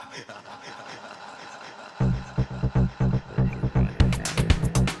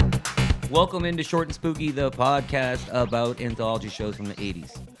Welcome into Short and Spooky, the podcast about anthology shows from the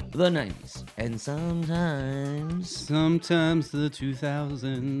 80s, the 90s, and sometimes the 2000s.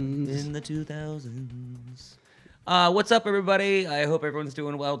 in the 2000s. What's up, everybody? I hope everyone's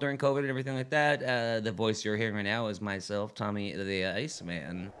doing well during COVID and everything like that. The voice you're hearing right now is myself, Tommy the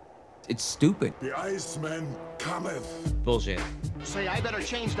Iceman. It's stupid. The Iceman cometh. Bullshit. Say, I better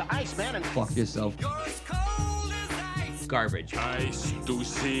change the Iceman and... Fuck yourself. Garbage. Nice to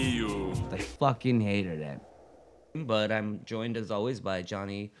see you. I fucking hated it. But I'm joined, as always, by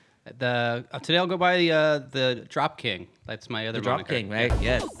Johnny. Today I'll go by the Drop King. That's my other The Drop moniker. King, right?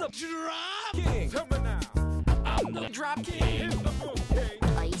 Yes. I'm the Drop King.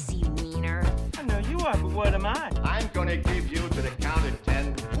 Icy wiener. I know you are, but what am I? I'm gonna give you to the count of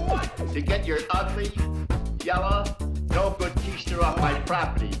 10. What? To get your ugly, yellow, no good keister off my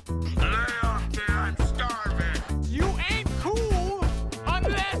property. Lay off there, I'm starving. You ain't cool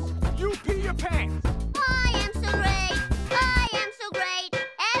unless you pee your pants. I am so great. I am so great.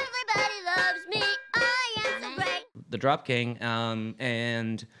 Everybody loves me. I am so great. The Drop King.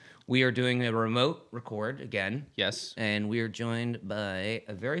 And we are doing a remote record again. Yes. And we are joined by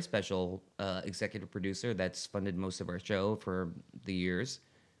a very special executive producer that's funded most of our show for the years.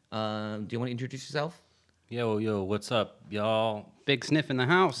 Do you want to introduce yourself? Yo, what's up, y'all? Big Sniff in the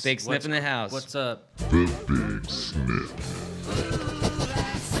house. Big Sniff in the house. What's up? What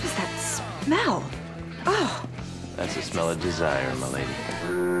is that smell? Oh, That's the smell of desire, my lady.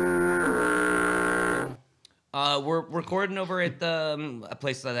 We're recording over at a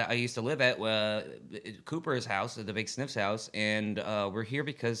place that I used to live at, Cooper's house, the Big Sniff's house, and we're here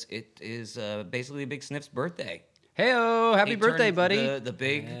because it is basically Big Sniff's birthday. Hey-o, happy He birthday, turned buddy. The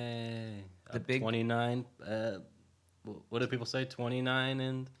big, Hey, The big- 29. What do people say? 29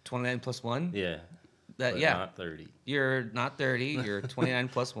 and 29 plus 1? yeah. That, But yeah. Not 30. You're not 30, you're 29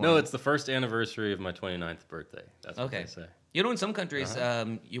 plus 1. No, it's the first anniversary of my 29th birthday. That's what Okay. they say. You know, in some countries,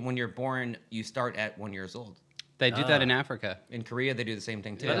 when you're born, you start at 1 year old. They do that in Africa. In Korea, they do the same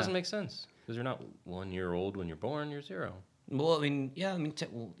thing too. That doesn't make sense because you're not 1 year old when you're born. You're 0. Well, I mean, yeah, I'm That's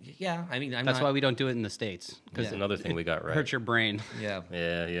not, why we don't do it in the States. That's Yeah. another thing we got right. Hurt your brain. Yeah.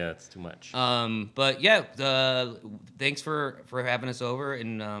 Yeah, it's too much. But yeah, thanks for having us over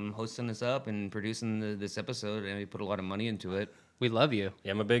and hosting us up and producing this episode. And we put a lot of money into it. We love you.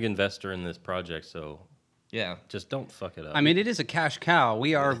 Yeah, I'm a big investor in this project, so Yeah. just don't fuck it up. I mean, it is a cash cow.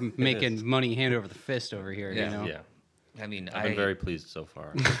 We are is. making money hand over the fist over here, Yeah. you know? yeah, I mean, I've been very pleased so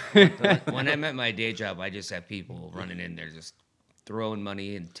far. when I'm at my day job, I just have people running in there just throwing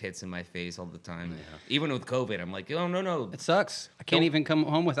money and tits in my face all the time. Even with COVID, I'm like, oh, no. It sucks. I can't even come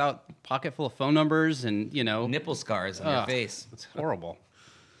home without a pocket full of phone numbers and, you know. Nipple scars on your Ugh. face. It's horrible.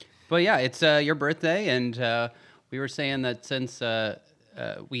 But yeah, it's your birthday, and we were saying that since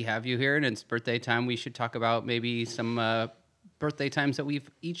we have you here and it's birthday time, we should talk about maybe some birthday times that we've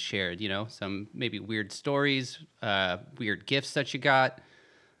each shared, you know, some maybe weird stories, weird gifts that you got.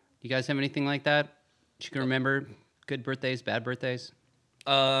 You guys have anything like that you can remember? Good birthdays, bad birthdays?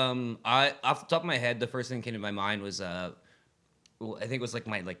 I off the top of my head, the first thing that came to my mind was I think it was like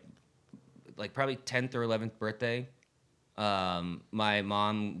my like probably 10th or 11th birthday. My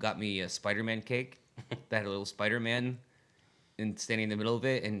mom got me a Spider-Man cake that had a little Spider-Man and standing in the middle of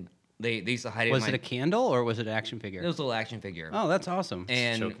it, and they used to hide it. Was in it a candle or was it an action figure? It was a little action figure. Oh, that's awesome.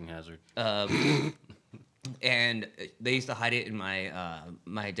 and Choking hazard. and they used to hide it in my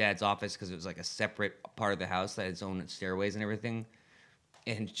my dad's office because it was like a separate part of the house that had its own stairways and everything.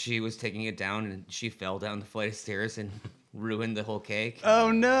 And she was taking it down, and she fell down the flight of stairs and ruined the whole cake.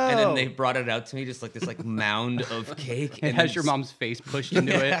 Oh, no. And then they brought it out to me, just like this mound of cake. It and has then your mom's face pushed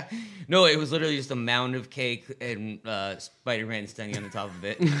into it. No, it was literally just a mound of cake and Spider-Man standing on the top of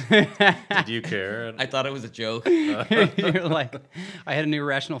it. Did you care? I thought it was a joke. You're like, I had an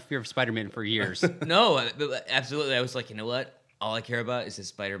irrational fear of Spider-Man for years. No, absolutely. I was like, you know what? All I care about is this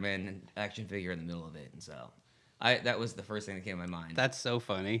Spider-Man action figure in the middle of it. And so that was the first thing that came to my mind. That's so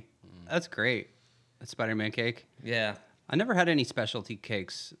funny. That's great. A Spider-Man cake. Yeah. I never had any specialty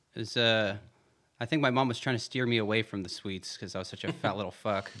cakes. I think my mom was trying to steer me away from the sweets because I was such a fat little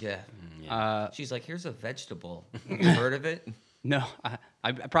fuck. Yeah. She's like, here's a vegetable. You heard of it? No,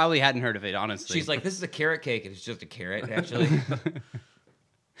 I probably hadn't heard of it, honestly. She's like, this is a carrot cake. It's just a carrot, actually.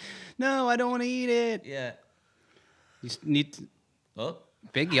 no, I don't want to eat it. Yeah. You just need to, Oh,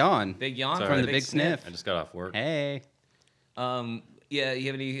 big yawn. big yawn Sorry. from From the the big sniff. I just got off work. Hey. Yeah, you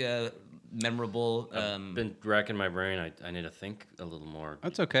have any memorable. I've been racking my brain. I need to think a little more.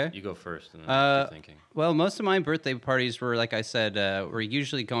 That's okay. You go first, and then I'll keep thinking. Well, most of my birthday parties were, like I said, we're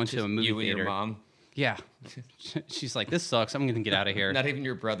usually going to a movie you and theater. your mom. Yeah. She's like, this sucks. I'm going to get out of here. Not even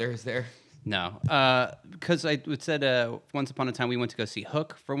your brother is there. No. Because I would said once upon a time we went to go see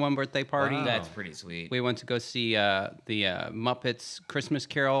Hook for one birthday party. Wow. That's pretty sweet. We went to go see the Muppets Christmas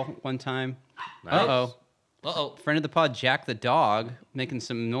Carol one time. Nice. Uh-oh. Uh-oh. Friend of the pod, Jack the dog, making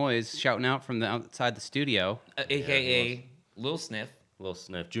some noise, shouting out from the outside the studio. AKA Lil Sniff. Little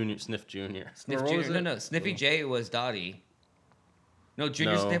Sniff Junior. Sniff Junior. Sniff Or what was Jr. No, it? no. Sniffy J was Dottie. No,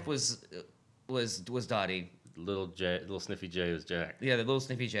 Junior No. Sniff was Dottie. Little Sniffy J was Jack. Yeah, the little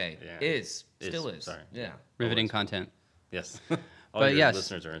Sniffy J Yeah. still is. Sorry. Yeah. Riveting Always. content. Yes. All But your yes,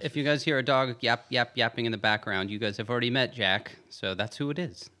 listeners are if you guys hear a dog yapping in the background, you guys have already met Jack, so that's who it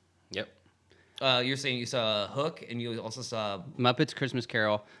is. Yep. You're saying you saw Hook and you also saw Muppets Christmas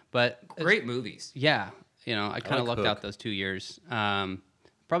Carol, but great movies. yeah, I kind of like lucked out Hook. those 2 years.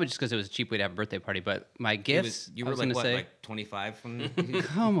 Probably just because it was a cheap way to have a birthday party. But my gifts, You I were was like gonna what, say, like 25 from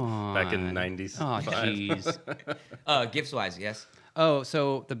come on, Back in the 90s. Oh, jeez. gifts wise, yes. Oh,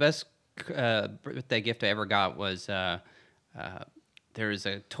 so the best birthday gift I ever got was there's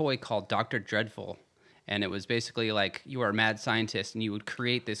a toy called Dr. Dreadful. And it was basically like you were a mad scientist and you would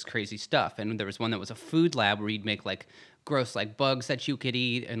create this crazy stuff. And there was one that was a food lab where you'd make like gross like bugs that you could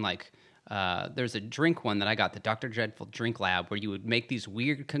eat. And like there's a drink one that I got, the Dr. Dreadful drink lab, where you would make these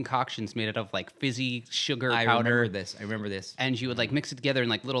weird concoctions made out of like fizzy sugar I powder. remember this. And you would like mix it together in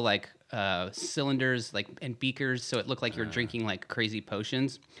like little like cylinders like and beakers, so it looked like you're drinking like crazy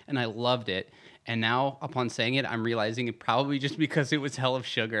potions. And I loved it. And now, upon saying it, I'm realizing it probably just because it was hell of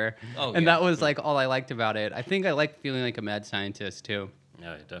sugar. Oh, and yeah. that was like all I liked about it. I think I liked feeling like a mad scientist too.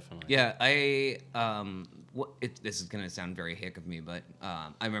 Yeah, definitely. Yeah, this is gonna sound very hick of me, but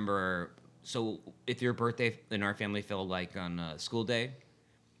I remember. So if your birthday in our family fell like on school day,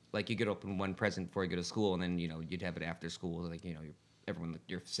 like you could open one present before you go to school, and then you'd have it after school, like everyone,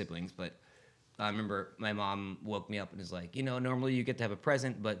 your siblings. But I remember my mom woke me up and was like, normally you get to have a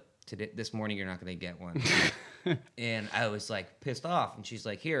present, but this morning you're not gonna get one. And I was like pissed off, and she's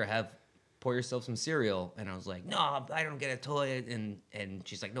like, here, pour yourself some cereal. And I was like, no, I don't get a toy. And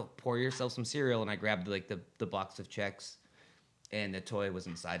she's like, no, pour yourself some cereal. And I grabbed like the box of checks, and the toy was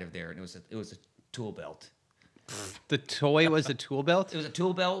inside of there, and it was a tool belt. The toy was a tool belt? It was a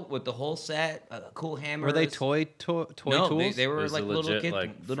tool belt with the whole set, a cool hammer. Were they toy No, tools? they It were was like a little legit, kid,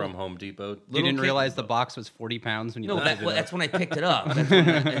 like little, from Home Depot. You little didn't kid- realize the box was 40 pounds when you No, lifted it up? that's when I picked it up. That's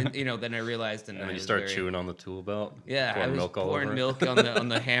when then I realized, and And I then you was start very- chewing on the tool belt. Yeah, pouring I was milk all pouring over it. milk on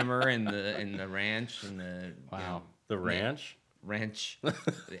the hammer and the ranch and the Wow. The ranch. ranch,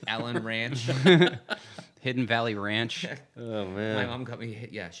 the Allen Ranch. Hidden Valley Ranch. Oh My man. mom got me.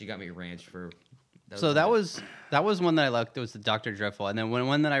 Yeah, she got me ranch for. So that was one that I liked. It was the Dr. Dreadful, and then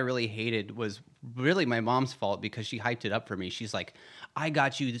one that I really hated was really my mom's fault because she hyped it up for me. She's like, "I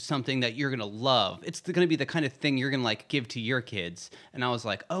got you something that you're gonna love. It's gonna be the kind of thing you're gonna like give to your kids." And I was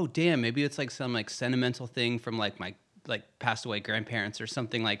like, "Oh damn, maybe it's like some like sentimental thing from like my like passed away grandparents or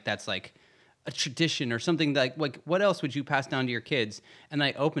something like that's like a tradition or something like what else would you pass down to your kids?" And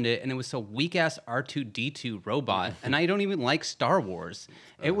I opened it and it was a weak ass R2D2 robot, and I don't even like Star Wars.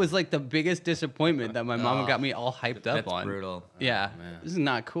 It was like the biggest disappointment that my mom got me all hyped up That's on. brutal. Yeah, man. this is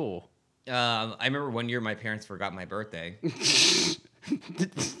not cool. I remember one year my parents forgot my birthday.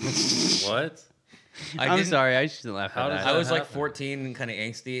 What? I'm didn't- sorry, I shouldn't laugh How at does that. I that was like happen? 14 and kind of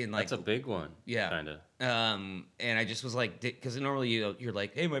angsty and like That's a big one. Yeah. Kinda. and I just was like, because normally you're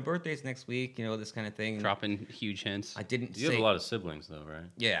like, hey, my birthday's next week, this kind of thing. Dropping huge hints. I didn't You say. have a lot of siblings though, right?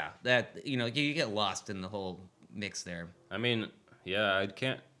 Yeah, that you get lost in the whole mix there. I mean, yeah, I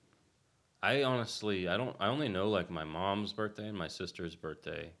can't. I honestly, I only know like my mom's birthday and my sister's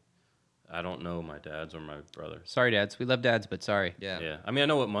birthday. I don't know my dad's or my brother's. Sorry, dads. We love dads, but sorry. Yeah. Yeah. I mean, I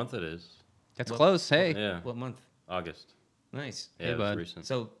know what month it is. That's Well- close. Hey. Yeah. What month? August. Nice. Yeah, Hey, it was bud. recent.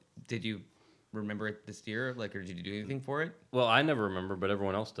 So, did you remember it this year? Like, or did you do anything for it? Well, I never remember, but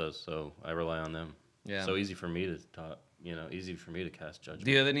everyone else does, so I rely on them. Yeah. So easy for me to talk. Easy for me to cast judgment.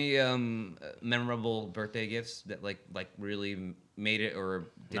 Do you have any memorable birthday gifts that like really made it or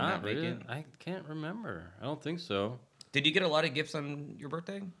did not make really. it? I can't remember. I don't think so. Did you get a lot of gifts on your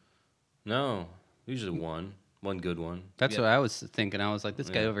birthday? No. Usually one good one. That's Yeah. what I was thinking. I was like, this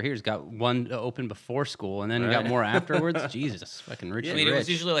guy Yeah. over here's got one to open before school, and then he got Right. more afterwards. Jesus, fucking rich. I and mean, it was rich.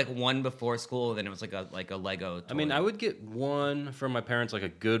 usually like one before school, then it was like a Lego. Toy. I mean, I would get one from my parents, like a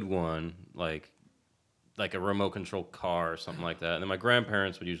good one, like a remote control car or something like that. And then my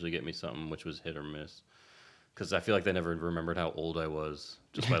grandparents would usually get me something which was hit or miss. because I feel like they never remembered how old I was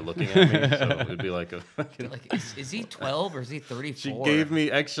just by looking at me. So it would be like a fucking. Like, is he 12 or is he 34? She gave me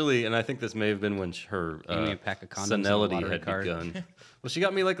actually, and I think this may have been when her Gave me a pack of condoms and a senility lottery had card. begun. Well, she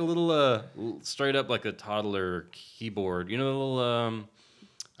got me like a little straight up like a toddler keyboard. You know, the little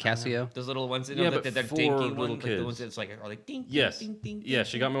Casio. Those little ones, you Yeah, know, but that for dinky little one, like the kids. ones that's like are like ding, yes, ding, ding, ding. yeah.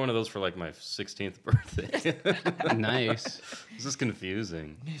 She got me one of those for like my 16th birthday. Nice. This is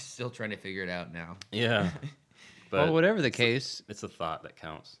confusing. Still trying to figure it out now. Yeah, but Well, whatever the case, it's a thought that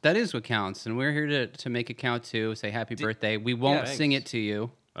counts. that is what counts, and we're here to make it count too. Say happy birthday. We won't Yeah, sing thanks. it to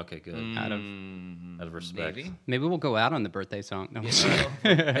you. Okay, good. Out of Out of respect. Maybe. maybe we'll go out on the birthday song. No.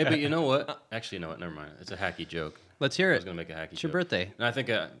 Hey, but you know what? Actually, you know what? Never mind. It's a hacky joke. Let's hear I it. was gonna make a hacky It's your joke. birthday. And I think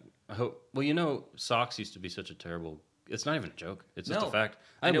I hope. Well, you know, socks used to be such a terrible. It's not even a joke. It's just No. a fact.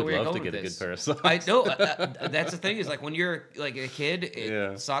 I I know would where you're love to going get a with good this. pair of socks. I know. That's the thing is like when you're like a kid,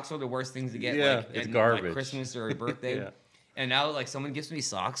 Yeah. socks are the worst things to get. Yeah, like, it's at, garbage. Like Christmas or a birthday. Yeah. And now like someone gives me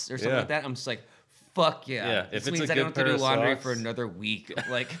socks or something Yeah. like that, I'm just like, fuck yeah. Yeah, This if it's means a I don't good have to pair do of laundry socks. for another week.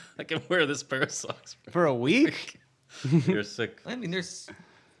 Like, I can wear this pair of socks. For a week? You're sick. I mean, there's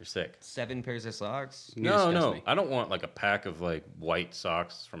You're sick. 7 pairs of socks. You No, disgust no. me. I don't want like a pack of like white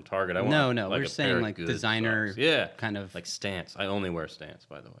socks from Target. I want No, like we're a saying, pair of like, good designer socks. Yeah, kind of- like Stance. I only wear Stance,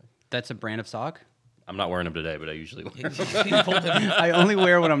 by the way. That's a brand of sock? I'm not wearing them today, but I usually wear them. I only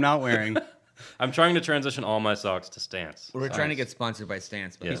wear what I'm not wearing. I'm trying to transition all my socks to Stance. We're trying to get sponsored by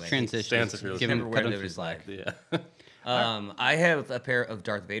Stance. By Yeah. the He's way. transitioned. Stance if you're Give Never him, wear cut them him to his some slack. Yeah. I have a pair of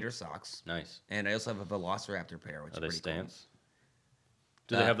Darth Vader socks, Nice. and I also have a Velociraptor pair, which Are is they pretty Stance?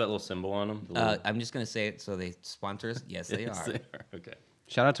 Do they have that little symbol on them? The cool. little- I'm just gonna say it so they sponsor us. Yes, they Yes, are. they are. Okay.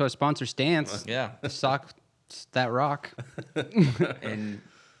 Shout out to our sponsor, Stance. Yeah, The sock that rock. and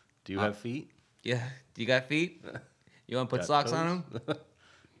Do you have feet? yeah, do you got feet? You want to put Got socks on toes? them?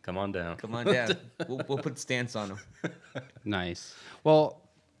 Come on down. Come on down. We'll put Stance on them. Nice. Well,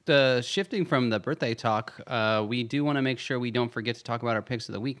 the shifting from the birthday talk, we do want to make sure we don't forget to talk about our picks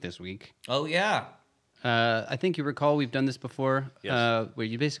of the week this week. Oh yeah, I think you recall we've done this before, Yes. where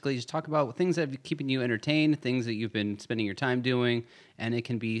you basically just talk about things that have keeping you entertained, things that you've been spending your time doing, and it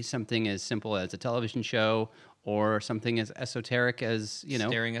can be something as simple as a television show or something as esoteric as, you know.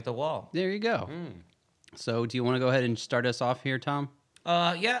 staring at the wall. There you go. So, do you want to go ahead and start us off here, Tom?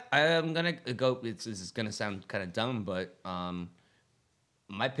 Yeah, I'm gonna go. This is gonna sound kind of dumb, but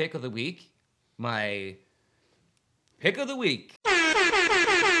my pick of the week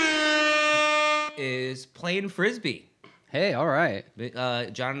is playing frisbee. Hey, all right.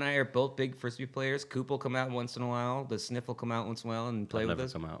 John and I are both big frisbee players. Coop will come out once in a while. The Sniff will come out once in a while and play I've with never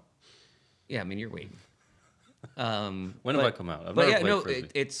us. come out. Yeah, I mean you're waiting. When have I come out? I've But never yeah, played no, Frisbee.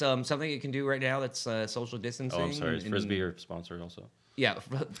 it's something you can do right now. That's social distancing. Oh, I'm sorry. Is and- Frisbee your sponsor also? Yeah,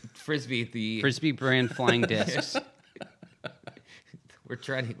 frisbee. The Frisbee brand flying discs. we're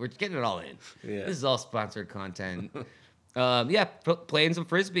getting it all in. Yeah. This is all sponsored content. Playing some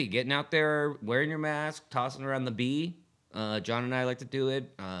frisbee, getting out there, wearing your mask, tossing around the bee. John and I like to do it.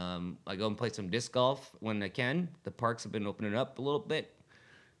 I go and play some disc golf when I can. The parks have been opening up a little bit,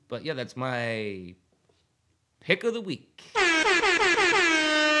 but yeah, that's my pick of the week.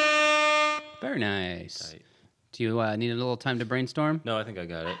 Very nice. Tight. Do you need a little time to brainstorm? No, I think I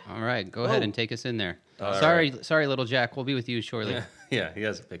got it. All right, go ahead Oh. and take us in there. All Sorry, little Jack. We'll be with you shortly. Yeah, he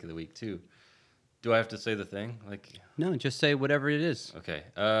has a pick of the week too. Do I have to say the thing? Like, No, just say whatever it is. okay.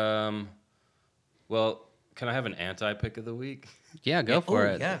 Well, can I have an anti-pick of the week? Yeah, go for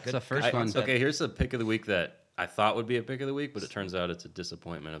it. yeah, It's good- the first good one. concept. Okay, here's a pick of the week that I thought would be a pick of the week, but it turns out it's a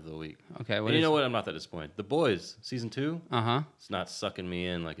disappointment of the week. Okay, And what you is know what? I'm not that disappointed. The Boys, season 2, Uh-huh. it's not sucking me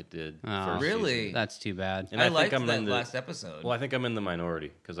in like it did. Oh. first Really? season. That's too bad. And I think liked I'm that in the- last episode. Well, I think I'm in the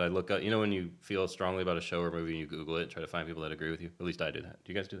minority because I look up. You know, when you feel strongly about a show or movie and you Google it, try to find people that agree with you. At least I do that.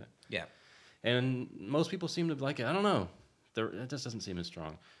 Do you guys do that? Yeah, And most people seem to like it. I don't know. It just doesn't seem as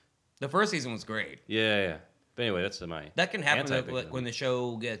strong. the first season was great. Yeah. But anyway, that's my. That can happen anti-pick like, of the when week. the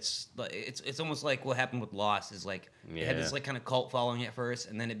show gets. Like, it's almost like what happened with Lost. Is like it had this Yeah. like kind of cult following at first,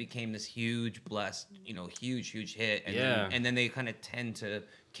 and then it became this huge blessed, huge hit. And Yeah. then they kind of tend to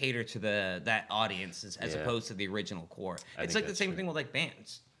cater to that audience as Yeah. opposed to the original core. I It's think like the that's same true. thing with like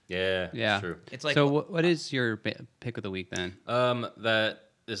bands. Yeah. Yeah. True. It's like so what is your pick of the week then? That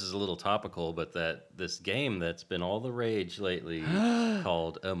this is a little topical, but that this game that's been all the rage lately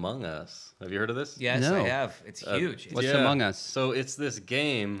called Among Us. Have you heard of this? yes, No. I have. It's huge. It's What's Among Us? So it's this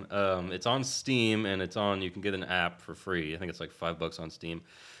game. It's on Steam and it's on. You can get an app for free. I think it's like $5 on Steam.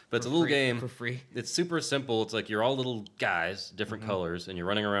 But it's a little free- game for free. It's super simple. It's like you're all little guys, different Mm-hmm. colors, and you're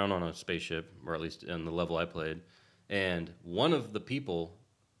running around on a spaceship, or at least in the level I played. And one of the people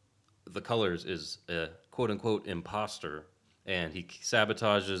the Colors is a quote unquote imposter, and he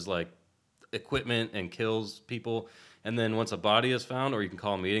sabotages like equipment and kills people. And then once a body is found, or you can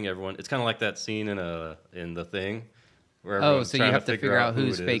call a meeting, everyone. It's kind of like that scene in The Thing. Where Oh, everyone's so you trying have to figure out who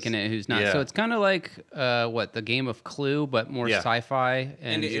who's it faking is. it, who's not. Yeah. So it's kind of like the game of Clue, but more Yeah. sci-fi. And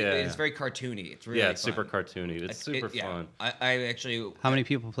And it, Yeah. it's very cartoony. It's really Yeah, it's fun. super cartoony. It's super yeah. fun. I actually. how many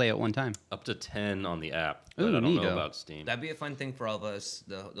people play at one time? Up to 10 on the app, but Ooh, I don't know neato. about Steam. That'd be a fun thing for all of us,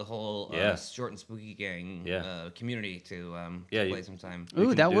 the whole Yeah. short and spooky gang Yeah. Community to Yeah, play you- sometime. We Ooh,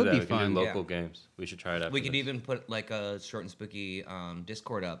 can that do would be We can fun. do Yeah. local games. We should try it out. We could even put like a short and spooky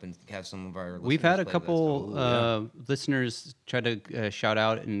Discord up and have some of our. We've listeners had a play with us. couple Ooh, listeners try to shout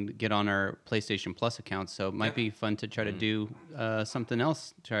out and get on our PlayStation Plus account, so it might be fun to try to do something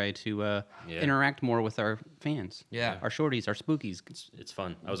else, try to Yeah. interact more with our fans. Yeah. Our shorties, our spookies. It's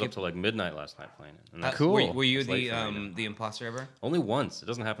fun. I was up till like midnight last night playing it. And that's Cool. Were you It's late the for me now. the imposter ever? Only once. It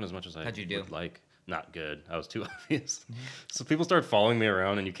doesn't happen as much as I How'd you do? would like. Not good. I was too obvious. So people start following me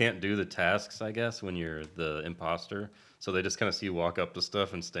around, and you can't do the tasks, I guess, when you're the imposter. So they just kind of see you walk up to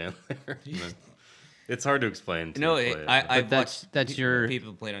stuff and stand there. And then- it's hard to explain. No, play it, I but- I've that's- watched that's your-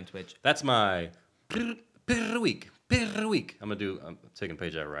 people play it on Twitch. That's my per week. I'm taking a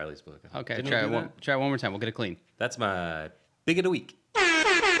page out of Riley's book. Okay, Didn't try we it, do one, that? try it one more time. We'll get it clean. That's my big of the week.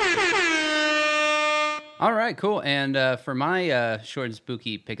 All right, cool. And for my short and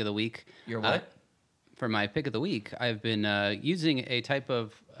spooky pick of the week, Your what? for my pick of the week, I've been using a type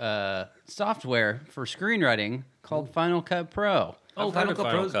of software for screenwriting called Final Cut Pro. Oh, I've heard Final of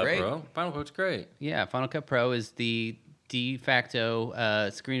Cut Pro's great. Pro. Final Cut's great. Yeah, Final Cut Pro is the de facto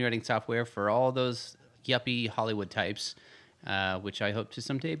screenwriting software for all those yuppie Hollywood types, which I hope to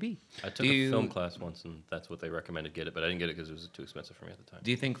someday be. I took a film class once, and that's what they recommended get it, but I didn't get it because it was too expensive for me at the time.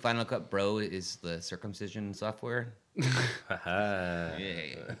 Do you think Final Cut Pro is the circumcision software? Haha.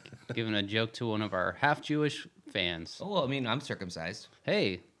 Yeah. Giving a joke to one of our half Jewish fans. Oh well, I mean, I'm circumcised.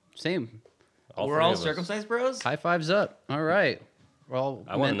 Hey, same. We're three all of us. circumcised, bros. High fives up. All right. We're all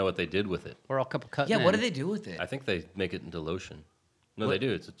I want to know what they did with it. We're all a couple cut Yeah, men. what do they do with it? I think they make it into lotion. No, What? they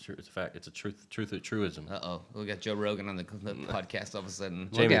do. It's a fact. It's a truism. Uh oh, we got Joe Rogan on the podcast all of a sudden.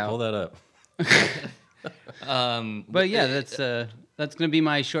 Jamie, out. pull that up. But yeah, that's gonna be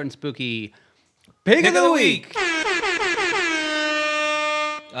my short and spooky Pick of the week.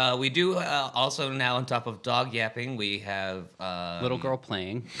 We do also now on top of dog yapping, we have little girl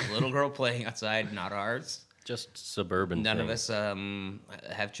playing. little girl playing outside, not ours. Just suburban. None of things. us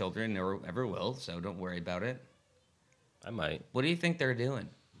have children or ever will, so don't worry about it. I might. What do you think they're doing?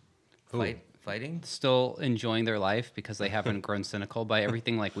 Fighting? Still enjoying their life because they haven't grown cynical by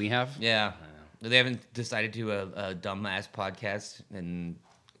everything like we have. Yeah. They haven't decided to do a dumbass podcast and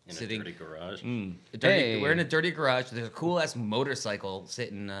In sitting. a dirty garage. Hey. We're in a dirty garage. There's a cool ass motorcycle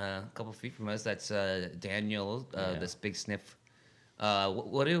sitting a couple feet from us. That's Daniel, this big sniff.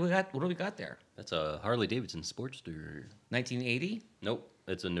 What do we got? What do we got there? That's a Harley Davidson Sportster. 1980, Nope,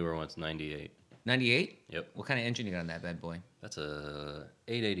 it's a newer one. It's 98. 98. Yep. What kind of engine you got on that bad boy? That's a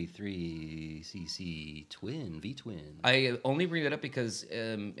 883cc twin, V-twin. I only bring that up because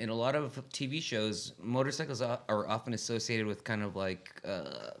in a lot of TV shows, motorcycles are often associated with kind of like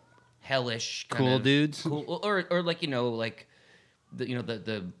hellish, kind Cool of dudes? cool, or like like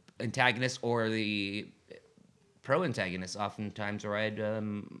the antagonist or the pro antagonist oftentimes ride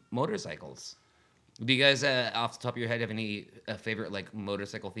motorcycles. Do you guys, off the top of your head, have any favorite like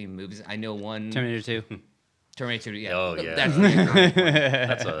motorcycle themed movies? I know one. Terminator 2. Terminator 2. Yeah. Oh, yeah. That's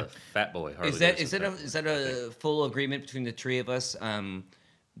That's a fat boy Harley is that Davidson fat boy. is that a full agreement between the three of us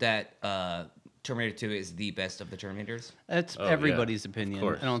that Terminator 2 is the best of the Terminators? That's Oh, everybody's yeah, of opinion.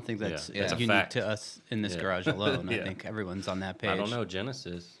 course. I don't think that's Yeah, it's a unique fact. to us in this Yeah. garage alone. I Yeah. think everyone's on that page. I don't know,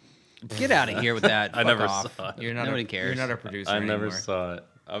 Genesis. Get out of here with that. I Fuck never off. saw it. You're not. Nobody You're cares. not a producer. I never anymore. saw it.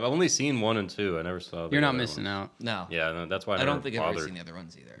 I've only seen 1 and 2. I never saw the You're not other missing ones. out. No. Yeah, no, that's why I, I don't never think I've ever bothered. seen the other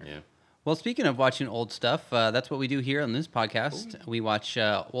ones either. Yeah. Well, speaking of watching old stuff, that's what we do here on this podcast. We watch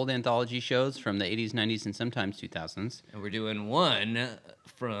old anthology shows from the 80s, 90s, and sometimes 2000s. And we're doing one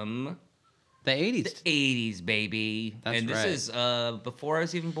from The 80s. the 80s, baby. That's and this right. is before I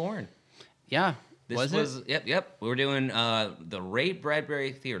was even born. Yeah. This was it? Yep. We were doing the Ray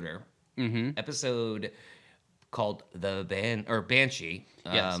Bradbury Theater episode called The Banshee.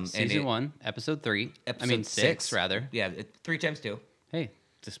 Yes. and Season 1, episode 3. Episode 6, rather. Yeah, 3 times 2. Hey,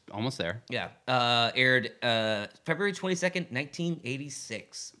 just almost there. Yeah. Aired February 22nd,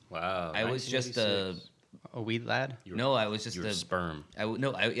 1986. Wow. I was just a 1986. A wee lad. no. I was just You were a sperm. I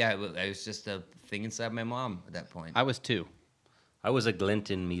was just a thing inside my mom at that point. I was 2. I was a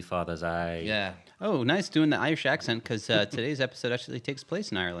glint in me father's eye. Yeah. Oh, nice doing the Irish accent because today's episode actually takes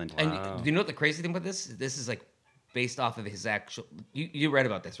place in Ireland. And do you know what the crazy thing about this? This is like based off of his actual. You read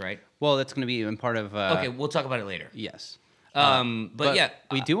about this, right? Well, that's going to be in part of. Okay, we'll talk about it later. Yes. But yeah,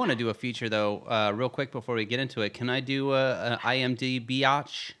 we do want to do a feature though, real quick before we get into it. Can I do a IMDb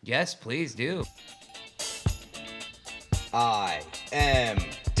biatch? yes, please do.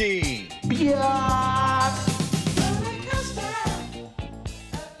 IMD.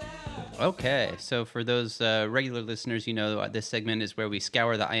 Okay, so for those regular listeners, you know this segment is where we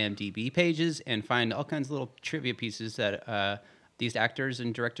scour the IMDb pages and find all kinds of little trivia pieces that these actors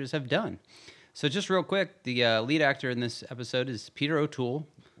and directors have done. So just real quick, the lead actor in this episode is Peter O'Toole.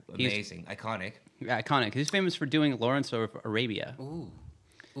 He's Amazing, iconic. iconic. He's famous for doing Lawrence of Arabia.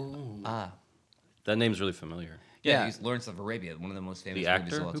 That name's really familiar. Yeah, Yeah. he's Lawrence of Arabia, one of the most famous The movies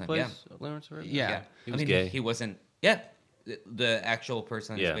actor of all who time. plays Lawrence Arabia? Yeah. He was gay. He wasn't. Yeah, the actual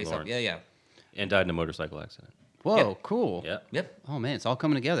person. Yeah, It's based off. Lawrence. Yeah. And died in a motorcycle accident. Whoa, Yeah. cool. Yeah. Yep. Oh man, it's all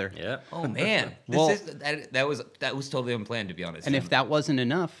coming together. Yeah. Oh man, Well- that was totally unplanned, to be honest. And if that wasn't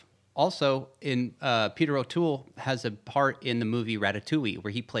enough, also in Peter O'Toole has a part in the movie Ratatouille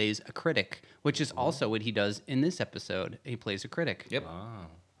where he plays a critic, which is also what he does in this episode. He plays a critic. Yep.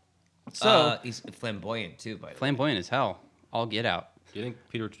 So He's flamboyant too, by the way. flamboyant as hell. All get out. Do you think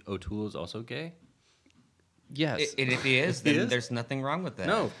Peter O'Toole is also gay? Yes. And if he is, then is? there's nothing wrong with that.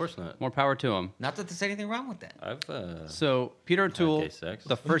 No, of course not. More power to him. Not that there's anything wrong with that. I've So Peter O'Toole, gay sex.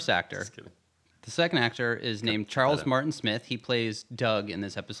 the first actor. Just kidding. The second actor is named Charles Martin Smith. He plays Doug in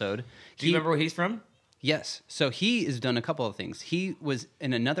this episode. Do you remember where he's from? Yes. So he has done a couple of things. He was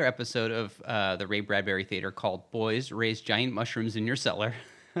in another episode of the Ray Bradbury Theater called Boys Raise Giant Mushrooms in Your Cellar.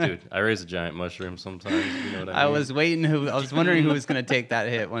 Dude, I raise a giant mushroom sometimes. You know what I mean? I was wondering who was going to take that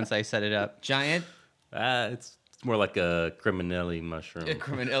hit once I set it up. Giant It's more like a criminelli mushroom.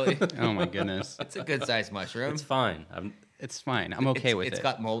 criminelli. Oh my goodness. It's a good sized mushroom. It's fine. It's fine. I'm okay with It's it.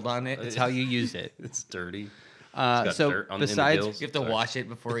 got mold on it. It's how you use it. It's dirty. got So dirt on- in the besides, gills. You have to Sorry. wash it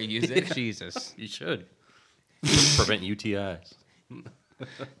before you use it. Jesus, You should prevent UTIs.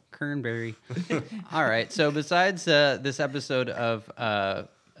 Kernberry. All right. So besides this episode of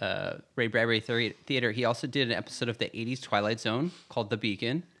Ray Bradbury Theater, he also did an episode of the 80s Twilight Zone called The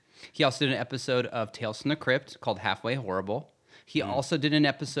Beacon. He also did an episode of Tales from the Crypt called Halfway Horrible. He also did an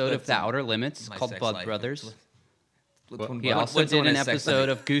episode of The Outer Limits My called sex Blood life. Brothers. He What- also what's did one an of sex episode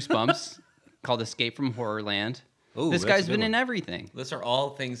life? of Goosebumps called Escape from Horrorland. Ooh, This that's a guy's good been one. in everything. Those are all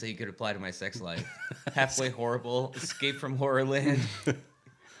things that you could apply to my sex life. Halfway horrible, escape from horrorland.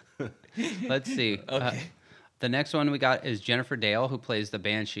 Let's see. Okay. The next one we got is Jennifer Dale, who plays the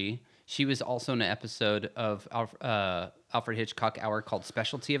Banshee. She was also in an episode of Alfred Hitchcock Hour called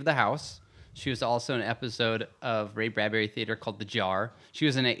Specialty of the House. She was also in an episode of Ray Bradbury Theater called The Jar. She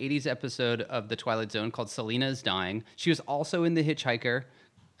was in an 80s episode of The Twilight Zone called Selena is Dying. She was also in The Hitchhiker,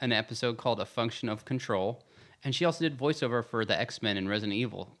 an episode called A Function of Control. And she also did voiceover for the X-Men and Resident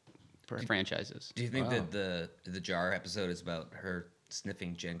Evil franchises. Do you think that the jar episode is about her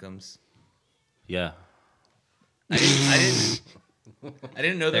sniffing Jenkums? Yeah. I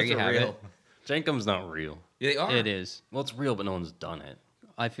didn't know There those you were have real. it. Jenkum's not real. They are. It is. Well, it's real, but no one's done it.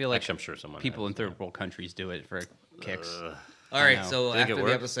 I feel like Actually, I'm sure someone people has, in third world countries do it for kicks. All right, know. so Think it after the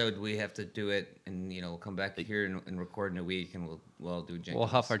works? episode, we have to do it, and we'll come back here and record in a week, and we'll all do Jenkins. We'll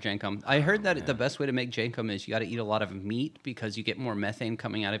huff our Jenkum. I heard that the best way to make Jenkum is you got to eat a lot of meat because you get more methane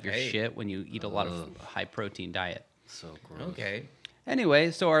coming out of your Hey. shit when you eat a lot of high protein diet. So gross. Okay.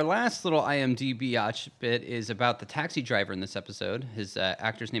 Anyway, so our last little IMDb biatch bit is about the taxi driver in this episode. His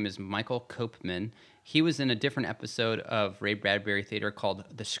actor's name is Michael Copeman. He was in a different episode of Ray Bradbury Theater called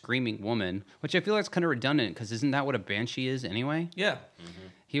The Screaming Woman, which I feel like is kind of redundant because isn't that what a banshee is anyway? Yeah.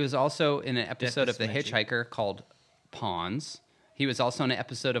 He was also in an episode of The Smashy. Hitchhiker called Pawns. He was also in an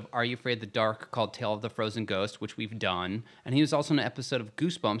episode of Are You Afraid of the Dark called Tale of the Frozen Ghost, which we've done. And he was also in an episode of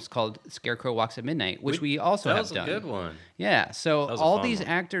Goosebumps called Scarecrow Walks at Midnight, which we also That have was a done. good one. Yeah, so That was a all fun these one.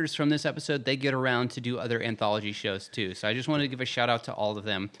 actors from this episode, they get around to do other anthology shows too. So I just wanted to give a shout out to all of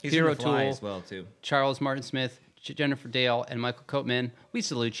them. He's Peter in The Fly O'Toole, as well too. Charles Martin Smith, Jennifer Dale, and Michael Copeman. We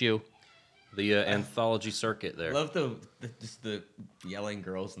salute you. The anthology circuit there. Love just the yelling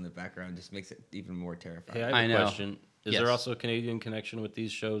girls in the background. Just makes it even more terrifying. Hey, I have I a know. question. Is Yes. there also a Canadian connection with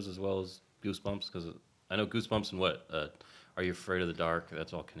these shows as well as Goosebumps? Because I know Goosebumps and what? Are You Afraid of the Dark?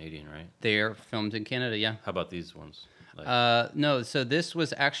 That's all Canadian, right? They're filmed in Canada, yeah. How about these ones? Like No, so this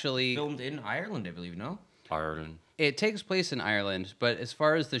was actually... Filmed in Ireland, I believe. No. Ireland. It takes place in Ireland, but as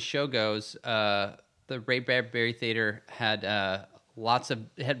far as the show goes, the Ray Bradbury Theater had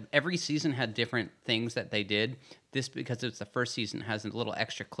every season had different things that they did. This, because it's the first season, has a little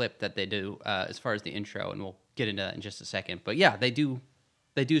extra clip that they do as far as the intro, and we'll get into that in just a second. But yeah, they do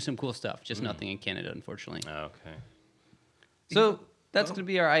some cool stuff. Just nothing in Canada, unfortunately. Okay. So that's going to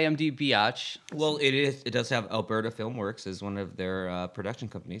be our IMDb biatch. Well, it does have Alberta Filmworks as one of their production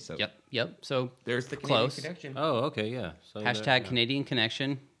companies. So Yep. So there's the Close. Canadian connection. Oh, okay, yeah. So hashtag Canadian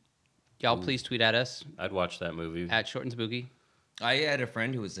Connection. Y'all please tweet at us I'd watch that movie. at Short and Spooky. I had a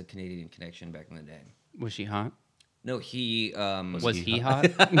friend who was a Canadian connection back in the day. Was she hot? No, he Was he hot?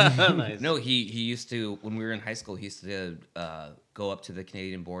 Nice. no he used to, when we were in high school, he used to go up to the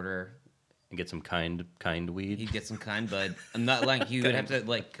Canadian border. And get some kind weed. He'd get some kind bud. I'm not lying. He would have to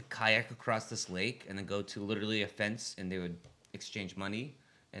like kayak across this lake and then go to literally a fence, and they would exchange money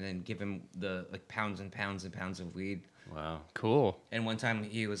and then give him the like pounds and pounds and pounds of weed. Wow. Cool. And one time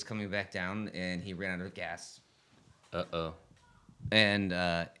he was coming back down and he ran out of gas. Uh-oh. And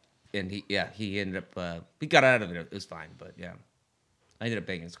he ended up he got out of it. It was fine, but yeah, I ended up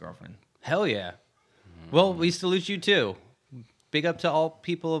banging his girlfriend. Hell yeah. Well, we salute you too. Big up to all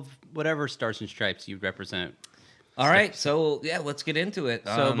people of whatever Stars and Stripes you represent. All right, so yeah, let's get into it.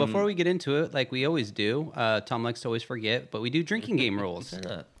 So before we get into it, like we always do, Tom likes to always forget, but we do drinking game rules.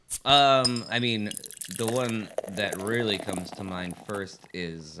 I mean, the one that really comes to mind first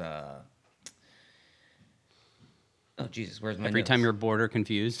is oh Jesus, where's my Every notes? time you're bored or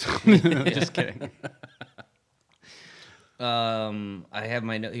confused. Just kidding. I have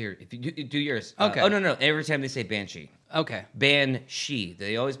my note here. If you do yours. Okay. Oh no. Every time they say banshee, Okay. banshee,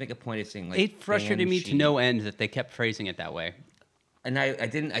 they always make a point of saying like. It frustrated me to banshee. no end that they kept phrasing it that way. And I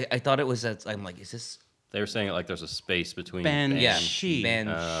didn't. I thought it was. I'm like, is this They were saying it like there's a space between Banshee. band.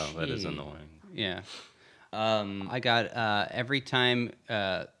 banshee? Oh, that is annoying. Yeah. I got every time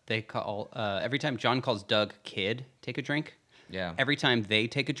every time John calls Doug kid, take a drink. Yeah. Every time they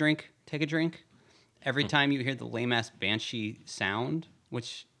take a drink, take a drink. Every time you hear the lame ass banshee sound,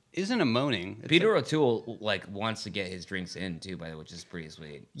 which isn't a moaning. It's Peter like- O'Toole like wants to get his drinks in too, by the way, which is pretty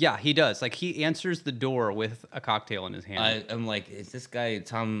sweet. yeah, he does. Like he answers the door with a cocktail in his hand. I'm like, is this guy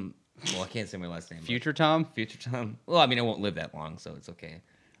Tom? Well, I can't say my last name. but- Future Tom. Future Tom. Well, I mean, I won't live that long, so it's okay.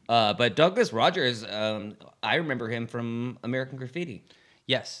 But Douglas Rogers, I remember him from American Graffiti,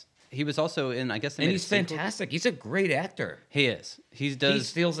 Yes, he was also in. I guess they and made a he's sequel. fantastic. He's a great actor. He is. He He does.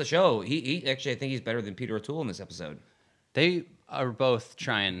 steals the show. He actually, I think he's better than Peter O'Toole in this episode. They are both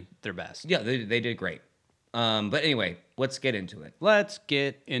trying their best. Yeah, they did great. But anyway, let's get into it. Let's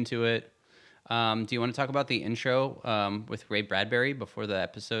get into it. Do you want to talk about the intro with Ray Bradbury before the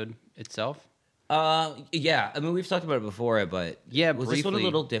episode itself? Yeah, I mean, we've talked about it before, but Yeah, was this one a briefly.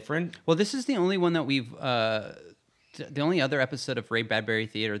 little different? Well, this is the only one that we've. The only other episode of Ray Bradbury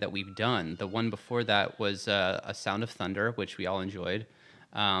Theater that we've done. The one before that was A Sound of Thunder, which we all enjoyed.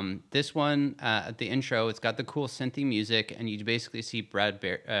 This one, at the intro, it's got the cool synthy music, and you basically see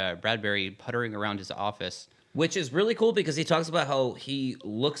Bradbury puttering around his office. Which is really cool because he talks about how he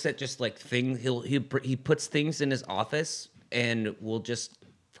looks at just like things. He puts things in his office and will just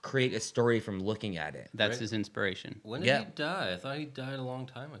create a story from looking at it. That's Right. his inspiration. When did Yeah. he die? I thought he died a long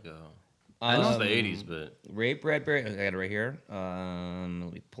time ago. I This is the 80s, but Ray Bradbury. I got it right here.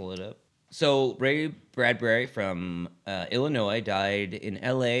 Let me pull it up. So Ray Bradbury from Illinois died in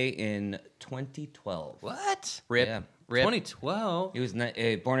L.A. in 2012. what? Rip. Yeah. Rip. 2012. He was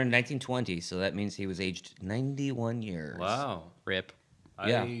born in 1920, so that means he was aged 91 years. Wow. Rip.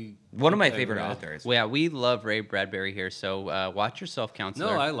 Yeah. I One of my think I favorite read- authors. Well, yeah, we love Ray Bradbury here, so watch yourself,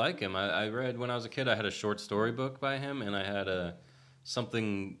 counselor. No, I like him. I read when I was a kid. I had a short story book by him, and I had a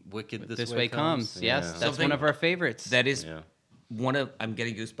something wicked this, way comes. Yes, Yeah. that's Something- one of our favorites. That is Yeah. I'm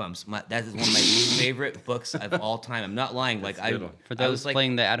getting goosebumps. That is one of my favorite books of all time. I'm not lying. Like That's a good one. For I was those like,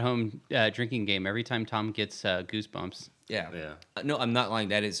 playing the at-home drinking game, every time Tom gets goosebumps. yeah. Yeah. No, I'm not lying.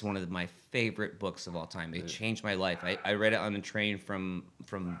 That is one of my favorite books of all time. It changed my life. I read it on the train from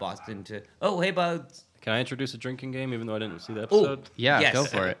Boston to. Oh, hey, buds. Can I introduce a drinking game, even though I didn't see the Oh, episode? Yeah, yes. go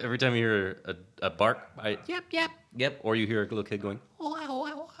for it. Every time you hear a bark, Yep. or you hear a little kid going,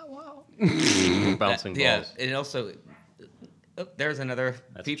 bouncing Yeah, balls. and also, there's another.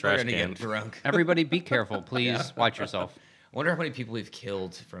 That's People are trash gonna can. get drunk. Everybody be careful, please. Watch yourself. I wonder how many people we've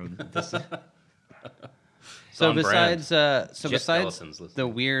killed from this. So on brand. besides, Jeff Ellison's listening. the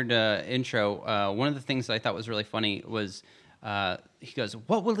weird intro, one of the things that I thought was really funny was he goes,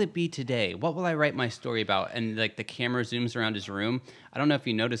 "What will it be today? What will I write my story about?" And like the camera zooms around his room. I don't know if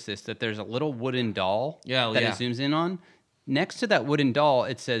you noticed this, that there's a little wooden doll Yeah, oh, that yeah. it zooms in on. Next to that wooden doll,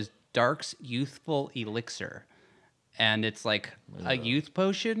 it says "Dark's Youthful Elixir," and it's like a youth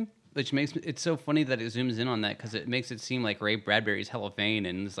potion. which makes it's so funny that it zooms in on that because it makes it seem like Ray Bradbury's hella vain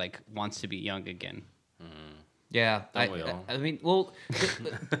and is like wants to be young again. Yeah, Don't we all? I mean, well,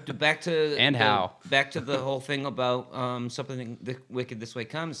 back to And how. back to the whole thing about something the wicked this way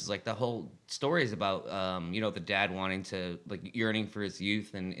comes is like the whole story is about the dad wanting to like yearning for his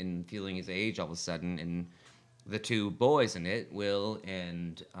youth and feeling his age all of a sudden, and the two boys in it, Will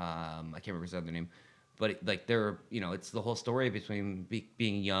and I can't remember his other name, but like they're it's the whole story between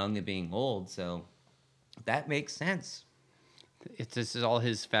being young and being old, so that makes sense. This is all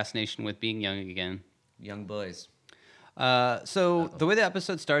his fascination with being young again. Young boys. So the way the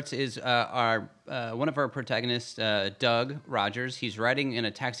episode starts is our one of our protagonists, Doug Rogers. He's riding in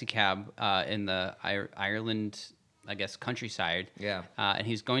a taxi cab in the Ireland, I guess, countryside. Yeah. And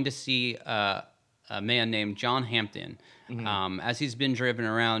he's going to see a man named John Hampton. As he's been driven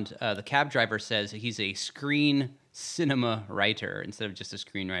around, the cab driver says he's a screen cinema writer instead of just a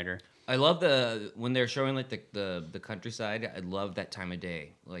screenwriter. I love when they're showing like the countryside. I love that time of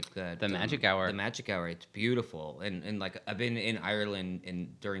day, like that The magic hour. The magic hour. It's beautiful, and like I've been in Ireland,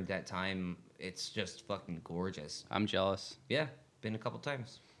 and during that time, it's just fucking gorgeous. I'm jealous. Yeah, been a couple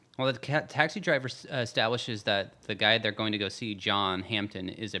times. Well, the taxi driver establishes that the guy they're going to go see, John Hampton,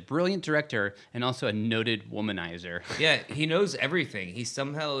 is a brilliant director and also a noted womanizer. Yeah, he knows everything. He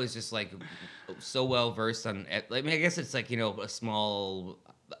somehow is just like so well versed on. I mean, I guess it's like a small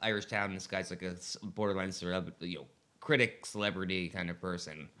Irish town. This guy's like a borderline critic celebrity kind of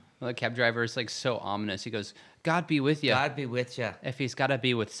person. Well, the cab driver is like so ominous. He goes, "God be with you. God be with ya. If he's got to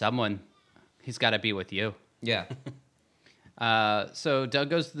be with someone, he's got to be with you." Yeah. So Doug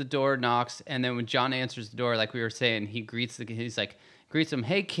goes to the door, knocks, and then when John answers the door, like we were saying, he greets him,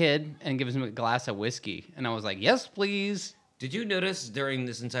 "Hey kid," and gives him a glass of whiskey. And I was like, "Yes, please." Did you notice during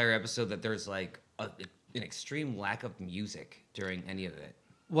this entire episode that there's like an extreme lack of music during any of it?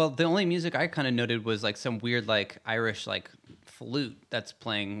 Well, the only music I kind of noted was like some weird like Irish like flute that's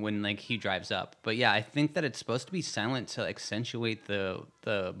playing when like he drives up. But yeah, I think that it's supposed to be silent to accentuate the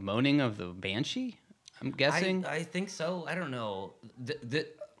moaning of the banshee. I'm guessing. I think so. I don't know.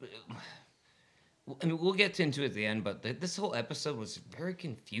 I mean, we'll get into it at the end, but this whole episode was very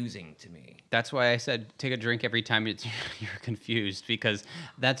confusing to me. That's why I said take a drink every time you're confused, because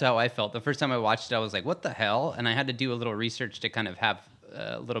that's how I felt. The first time I watched it, I was like, what the hell? And I had to do a little research to kind of have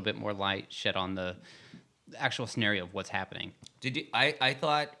a little bit more light shed on the actual scenario of what's happening. Did you? I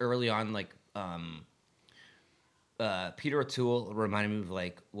thought early on, like, Peter O'Toole reminded me of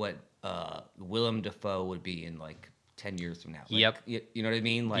like what Willem Dafoe would be in like 10 years from now. Like, Yep. You know what I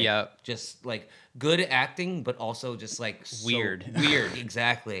mean? Like, Yep. just like good acting, but also just like Weird. Weird,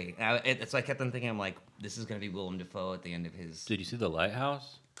 exactly. So I kept on thinking, I'm like, this is going to be Willem Dafoe at the end of his. Did you see The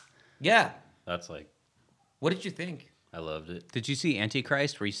Lighthouse? Yeah. That's like, What did you think? I loved it. Did you see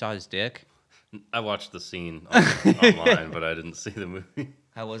Antichrist where you saw his dick? I watched the scene online, but I didn't see the movie.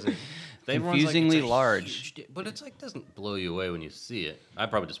 How was it? Everyone's Confusingly it's a large. huge but it's like doesn't blow you away when you see it. I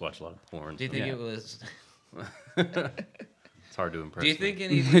probably just watch a lot of porn. Do you so think Yeah. it was? it's hard to impress. Do you me. think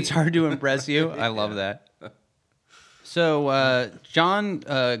any? It's hard to impress you. I love that. So John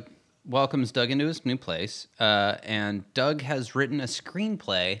welcomes Doug into his new place, and Doug has written a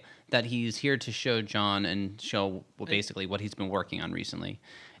screenplay that he's here to show John and show basically what he's been working on recently.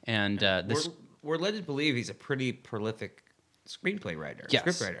 And this, We're led to believe he's a pretty prolific screenplay writer, Yes.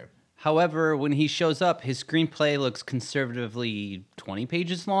 scriptwriter. however, when he shows up, his screenplay looks conservatively 20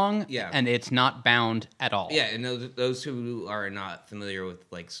 pages long, Yeah. and it's not bound at all. Yeah, and those who are not familiar with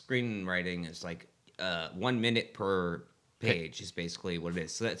like screenwriting, is like 1 minute per page is basically what it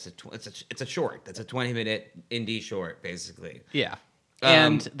is. So that's it's a short. That's a 20-minute indie short, basically. Yeah.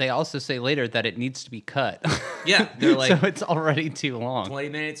 And they also say later that it needs to be cut. Yeah, they're like so it's already too long. 20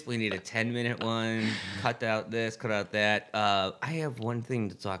 minutes. We need a 10-minute one. Cut out this. Cut out that. I have one thing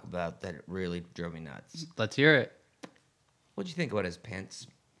to talk about that really drove me nuts. Let's hear it. What'd you think about his pants?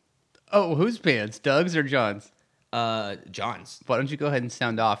 Oh, whose pants? Doug's or John's? John's. Why don't you go ahead and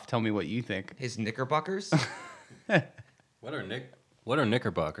sound off? Tell me what you think. His knickerbockers. What are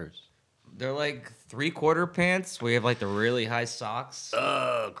knickerbockers? They're like 3/4 pants. We have like the really high socks,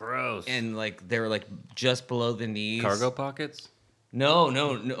 Oh, gross. and like they're like just below the knees. cargo pockets? No.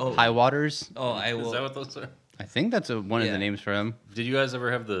 High waters? Oh, I will. Is that what those are? I think that's one of Yeah. the names for him. Did you guys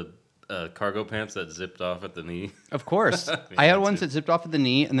ever have the cargo pants that zipped off at the knee? Of course. Yeah, I had that's ones it. that zipped off at the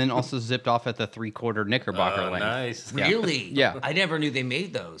knee and then also zipped off at the 3/4 knickerbocker length. Nice. Yeah. Really? Yeah. I never knew they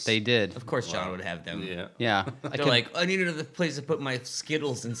made those. They did. Of course, John would have them. Yeah. Yeah. They're like, I need another place to put my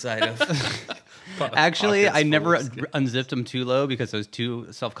Skittles inside of. Actually, Pockets I full never of Skittles. unzipped them too low because I was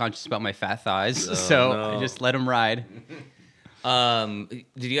too self-conscious about my fat thighs. Oh, so no. I just let them ride. Did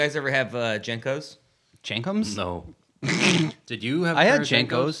you guys ever have Jenkos? Jenkums? No. Did you have? I had pair of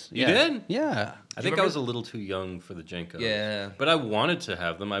Jenkos. You yeah. did? Yeah. I think I was a little too young for the Jenkos. Yeah. But I wanted to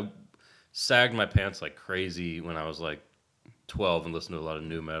have them. I sagged my pants like crazy when I was like 12 and listened to a lot of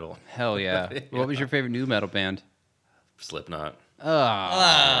new metal. Hell yeah. What was your favorite new metal band? Slipknot.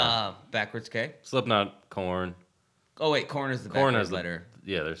 Backwards K. Slipknot, Korn. Oh wait, Korn is the Korn backwards has the letter.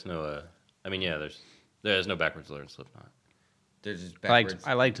 Yeah, there's no there's no backwards letter in Slipknot. They're just I backwards.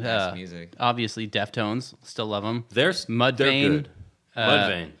 liked ass music. obviously Deftones. Still love them. They're Mudvayne. good.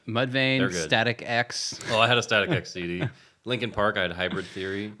 Mudvayne. They're Mudvayne. good. Static X. Oh, I had a Static X CD. Linkin Park, I had Hybrid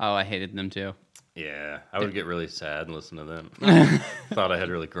Theory. Oh, I hated them too. Yeah, I would get really sad and listen to them. Thought I had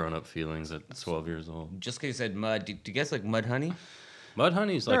really grown up feelings at 12 years old. Just because you said mud, do you guys like Mudhoney?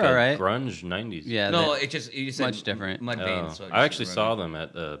 Mudhoney's like They're a alright. grunge 90s. Yeah. No, they- it just you said much different. Mudvayne. Oh, So I actually saw them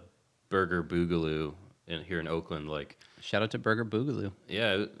at Burger Boogaloo here in Oakland. Like, Shout out to Burger Boogaloo.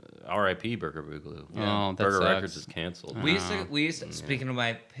 yeah, R.I.P. Burger Boogaloo. Oh, that Burger sucks. Records is canceled. We used to speaking of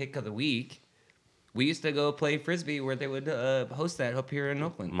my pick of the week, we used to go play frisbee where they would host that up here in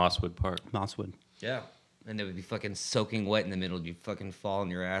Oakland. Mosswood Park. Mosswood. Yeah. And they would be fucking soaking wet in the middle. You'd fucking fall on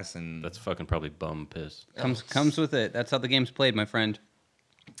your ass and That's fucking probably bum piss. Comes with it. That's how the game's played, my friend.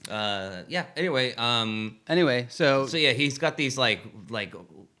 yeah. Anyway, Anyway, so so yeah, he's got these like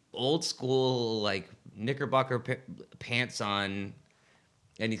old school like knickerbocker pants on,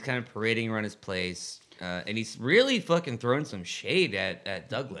 and he's kind of parading around his place, and he's really fucking throwing some shade at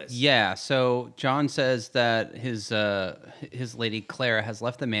Douglas. yeah, so John says that his lady Clara has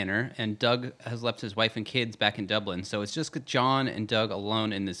left the manor, and Doug has left his wife and kids back in Dublin. So it's just John and Doug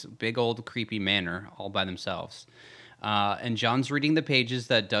alone in this big old creepy manor, all by themselves. And John's reading the pages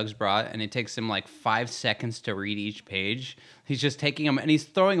that Doug's brought, and it takes him like 5 seconds to read each page. He's just taking them and he's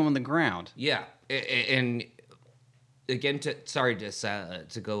throwing them on the ground. Yeah, and again, sorry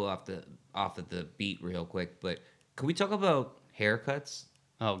to go off of the beat real quick, but can we talk about haircuts?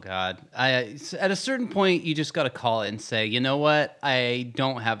 Oh God! At a certain point, you just got to call it and say, you know what? I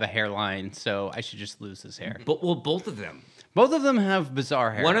don't have a hairline, so I should just lose this hair. But well, both of them. Both of them have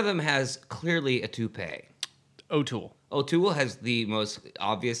bizarre hair. One of them has clearly a toupee. O'Toole. O'Toole has the most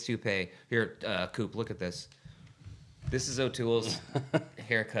obvious toupee. Here, Coop, look at this. This is O'Toole's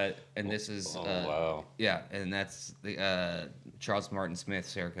haircut, and this is Wow. yeah, and that's the Charles Martin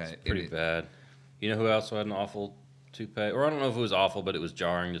Smith's haircut. Pretty bad. You know who else had an awful toupee? Or I don't know if it was awful, but it was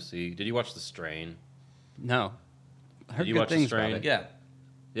jarring to see. Did you watch The Strain? No. I heard you good watch The things about Strain? it. Yeah,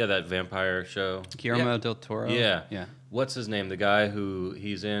 Yeah, that vampire show. Guillermo Yeah. del Toro. Yeah. Yeah. What's his name? The guy who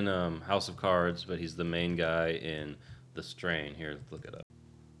he's in House of Cards, but he's the main guy in The Strain. Here, look it up.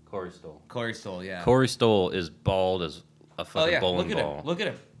 Corey Stoll. Corey Stoll. Yeah. Corey Stoll is bald as a oh fucking yeah, bowling look at ball. him. Look at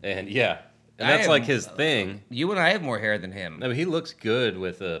him. And yeah, and I that's like am- his thing. You and I have more hair than him. I mean, he looks good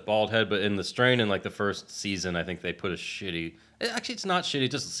with a bald head, but in The Strain, in like the first season, I think they put a shitty. Actually, it's not shitty.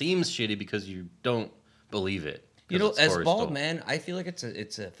 It just seems shitty because you don't believe it. You 'cause know, it's as Corey bald Stoll. man, I feel like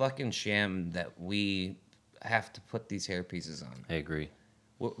it's a fucking sham that we have to put these hair pieces on. I agree.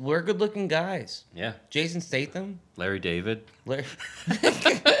 We're good looking guys. Yeah, Jason Statham. Larry David. Larry-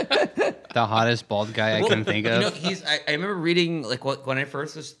 The hottest bald guy I can think You of. know, I remember reading like when I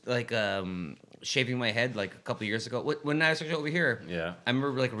first was like shaving my head like a couple years ago. When I was over here, Yeah. I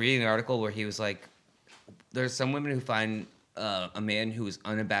remember like reading an article where he was like, "There's some women who find a man who is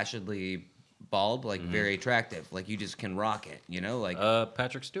unabashedly bald like very attractive. Like you just can rock it, you know, like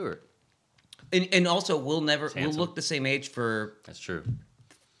Patrick Stewart. and also we'll handsome. look the same age for That's true.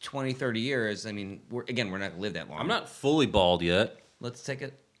 20, 30 years. I mean, we're not gonna live that long. I'm not fully bald yet. Let's take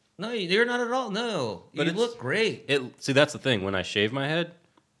it. No, you're not at all. No, But you it's- look great. See, that's the thing. When I shave my head,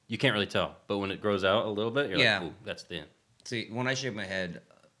 you can't really tell. But when it grows out a little bit, you're Yeah. like, ooh, that's thin. See, when I shave my head,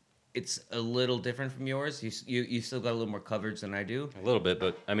 it's a little different from yours. You still got a little more coverage than I do. A little bit,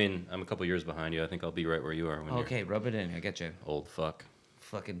 but I mean, I'm a couple years behind you. I think I'll be right where you are when Okay, rub it in. I get you. you're old fuck,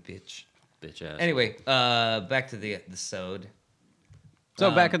 Fucking bitch. bitch ass. Anyway, back to the sode. So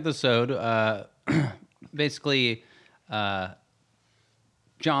back at the Sode, basically,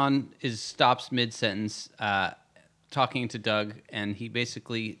 John stops mid sentence talking to Doug, and he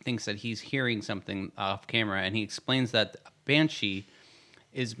basically thinks that he's hearing something off camera, and he explains that a banshee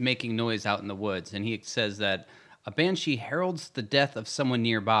is making noise out in the woods, and he says that a banshee heralds the death of someone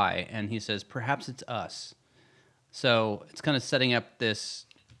nearby, and he says perhaps it's us. So it's kind of setting up this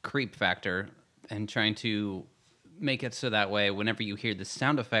creep factor and trying to make it so that way whenever you hear the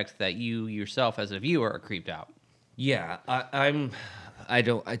sound effect that you yourself as a viewer are creeped out. Yeah,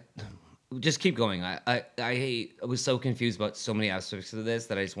 I just keep going. I was so confused about so many aspects of this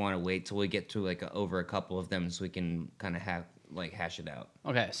that I just want to wait till we get to like over a couple of them so we can kind of have like hash it out.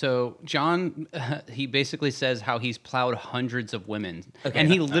 Okay, so John, he basically says how he's plowed hundreds of women, Okay.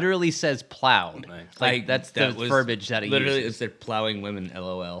 and he literally says plowed. Nice. Like that's the was verbiage that he literally uses. it said plowing women.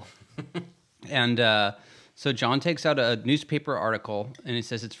 LOL. And so John takes out a newspaper article, and he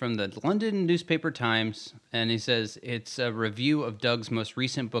says it's from the London Newspaper Times, and he says it's a review of Doug's most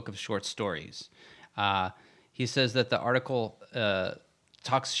recent book of short stories. He says that the article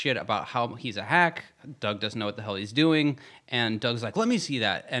talks shit about how he's a hack. Doug doesn't know what the hell he's doing, and Doug's like, "Let me see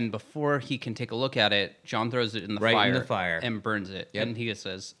that." And before he can take a look at it, John throws it in the Right fire, in the fire. and burns it. Yep. And he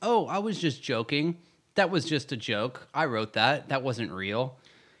says, "Oh, I was just joking. That was just a joke. I wrote that. That wasn't real."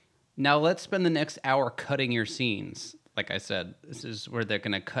 Now let's spend the next hour cutting your scenes. Like I said, this is where they're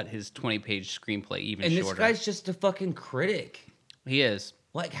gonna cut his 20-page screenplay even And shorter. this guy's just a fucking critic. He is.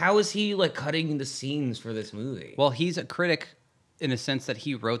 Like, how is he like cutting the scenes for this movie? Well, he's a critic in a sense that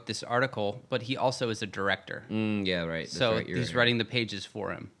he wrote this article, but he also is a director. Yeah, right. That's So right, you're he's right. writing the pages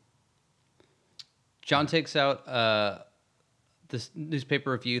for him. John takes out this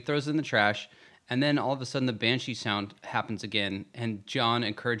newspaper review, throws it in the trash, and then all of a sudden the banshee sound happens again, and John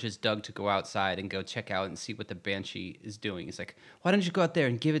encourages Doug to go outside and go check out and see what the banshee is doing. He's like, "Why don't you go out there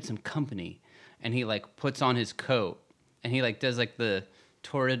and give it some company?" And he like puts on his coat, and he like does like the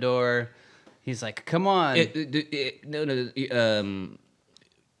toreador. He's like, "Come on."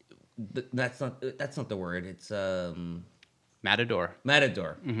 That's not the word. It's Matador.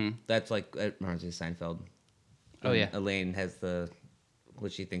 matador. Mm-hmm. That's like reminds me of Seinfeld. Oh, yeah. Elaine has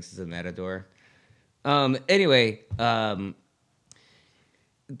what she thinks is a matador. Anyway,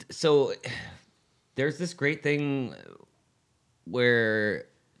 so there's this great thing where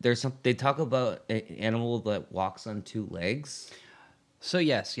they talk about an animal that walks on two legs. So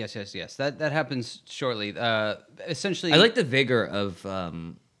yes. That happens shortly. Essentially, I like the vigor of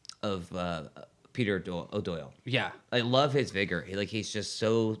Peter O'Doyle. Yeah. I love his vigor. He's just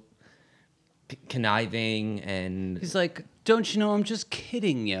so conniving and He's like, "Don't you know I'm just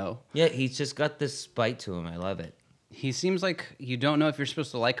kidding, yo." yeah, he's just got this spite to him. I love it. He seems like you don't know if you're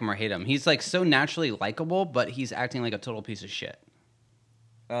supposed to like him or hate him. He's like so naturally likable, but he's acting like a total piece of shit.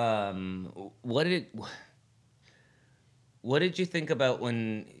 What did you think about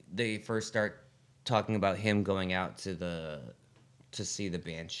when they first start talking about him going out to see the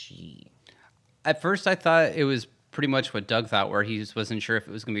banshee? At first, I thought it was pretty much what Doug thought, where he wasn't sure if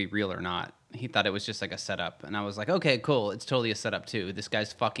it was going to be real or not. He thought it was just like a setup. And I was like, okay, cool. It's totally a setup, too. This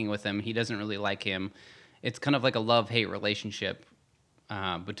guy's fucking with him. He doesn't really like him. It's kind of like a love-hate relationship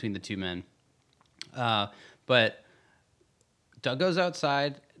between the two men. But Doug goes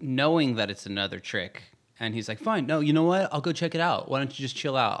outside knowing that it's another trick. And he's like, "Fine, no, you know what? I'll go check it out. Why don't you just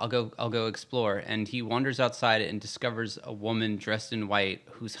chill out? I'll go explore." And he wanders outside and discovers a woman dressed in white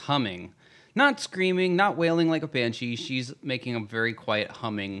who's humming. Not screaming, not wailing like a banshee. She's making a very quiet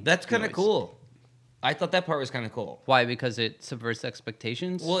humming. That's kind of noise. cool. I thought that part was kind of cool. Why? Because it subverts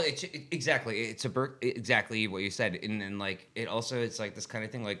expectations? Well, exactly. It's exactly what you said, and like it also it's like this kind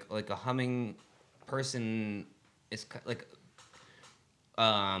of thing, like a humming person is like.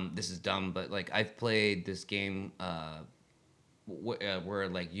 This is dumb, but like I've played this game where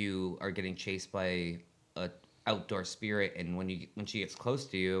like you are getting chased by a outdoor spirit, and when she gets close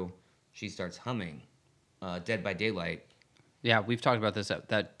to you, she starts humming. Dead by Daylight. Yeah, we've talked about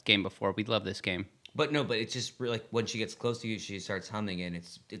that game before. We love this game. But no, but it's just like when she gets close to you, she starts humming, and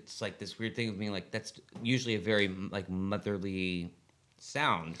it's like this weird thing of being like that's usually a very like motherly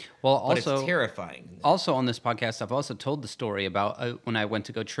sound. Well, but also it's terrifying. Also on this podcast, I've also told the story about when I went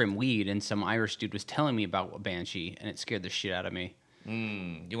to go trim weed, and some Irish dude was telling me about a banshee, and it scared the shit out of me.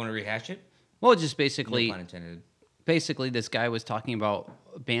 You want to rehash it? Well, just No basically, pun intended. this guy was talking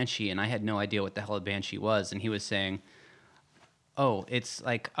about banshee, and I had no idea what the hell a banshee was, and he was saying, "Oh, it's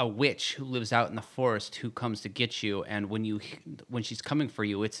like a witch who lives out in the forest who comes to get you, and when she's coming for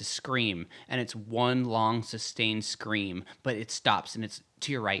you, it's a scream, and it's one long sustained scream, but it stops, and it's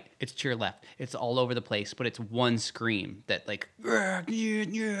to your right, it's to your left, it's all over the place, but it's one scream that like like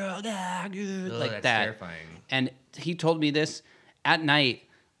that's that." terrifying. And he told me this at night,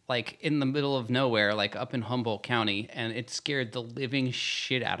 like in the middle of nowhere, like up in Humboldt County, and it scared the living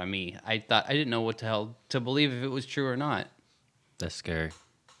shit out of me. I didn't know what the hell to believe, if it was true or not. That's scary.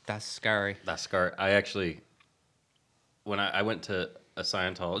 That's scary. That's scary. I actually, when I went to a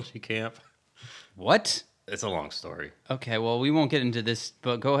Scientology camp, What? it's a long story. Okay, well, we won't get into this,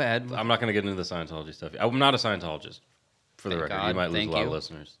 but go ahead. I'm not going to get into the Scientology stuff. I'm not a Scientologist, for the Thank record. God. You might lose Thank a lot of you.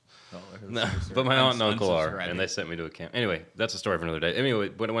 listeners. No, but my aunt and uncle are, and they sent me to a camp. Anyway, that's a story for another day. Anyway,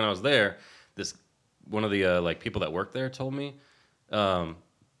 when I was there, one of the like people that worked there told me,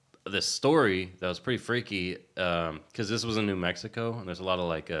 this story that was pretty freaky because this was in New Mexico, and there's a lot of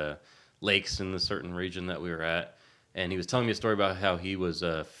like lakes in the certain region that we were at. And he was telling me a story about how he was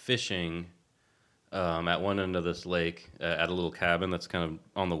fishing at one end of this lake at a little cabin that's kind of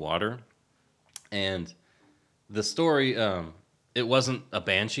on the water. And the story, it wasn't a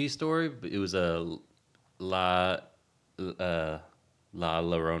banshee story, but it was a La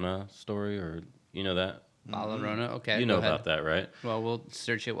Llorona story, or you know that? La Llorona. Okay. You know go ahead. about that, right? Well, we'll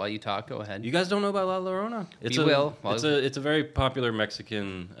search it while you talk. Go ahead. You guys don't know about La Llorona? We will. It's a very popular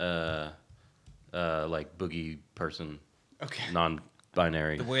Mexican like boogie person, Okay.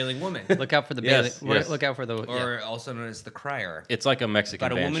 non-binary. The Wailing Woman, Look out for the Yes, Bailey. yes. Look out for the. or also known as the Crier. It's like a Mexican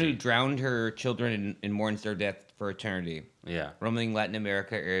About a woman who banshee. drowned her children and mourns their death for eternity. Yeah, Roaming Latin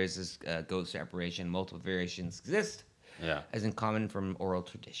America areas as ghost apparition. Multiple variations exist, yeah. as in common from oral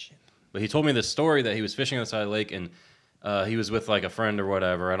tradition. But he told me this story that he was fishing on the side of the lake, and he was with like a friend or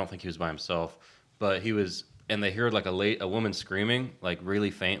whatever. I don't think he was by himself, but he was, and they heard like a woman screaming like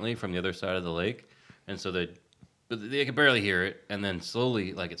really faintly from the other side of the lake, and so they could barely hear it, and then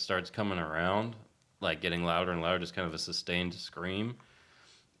slowly like it starts coming around, like getting louder and louder, just kind of a sustained scream,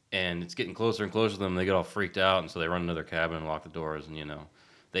 and it's getting closer and closer to them. They get all freaked out, and so they run into their cabin and lock the doors, and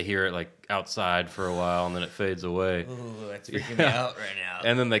they hear it like outside for a while, and then it fades away. Ooh, that's freaking me out right now.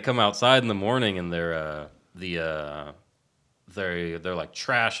 And then they come outside in the morning, and their like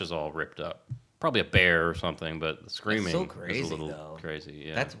trash is all ripped up. Probably a bear or something, but the screaming so is crazy, a little though. crazy.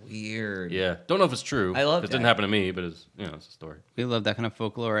 Yeah, That's weird. yeah. Don't know if it's true. I love it. Didn't that. happen to me, but it's it's a story. We love that kind of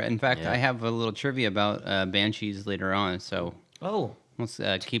folklore. In fact, Yeah. I have a little trivia about banshees later on, so Oh, let's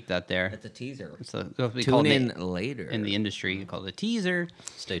keep that there. that's a teaser. It's what we Tune call in it later. in the industry called a teaser.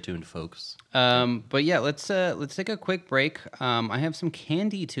 Stay tuned, folks. But yeah, let's take a quick break. I have some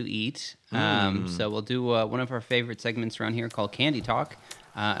candy to eat, so we'll do one of our favorite segments around here called Candy Talk,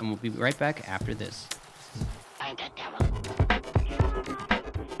 and we'll be right back after this. Find the devil.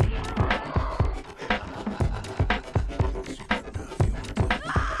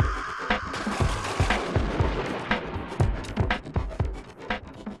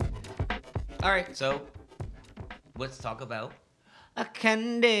 All right, so let's talk about a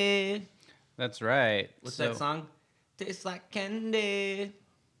candy. That's right. What's that song? Tastes like candy.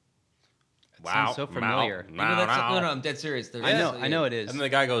 Sounds so familiar. You know that song? No, I'm dead serious. There's I know it is. And then the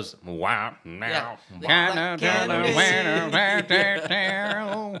guy goes, "Wow, now." Yeah.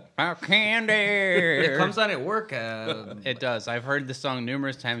 Candy. It comes on at work. It does. I've heard the song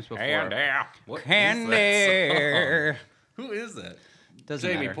numerous times before. What is that Candy. song? Who is that? Doesn't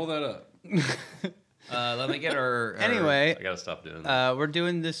Jamie, matter. pull that up. Let me get our Anyway, I gotta stop doing that. we're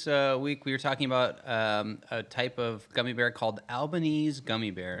doing this week. We were talking about a type of gummy bear called Albanese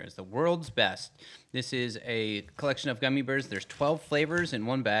gummy bear. It's the world's best. This is a collection of gummy bears. There's 12 flavors in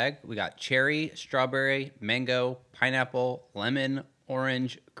one bag. We got cherry, strawberry, mango, pineapple, lemon,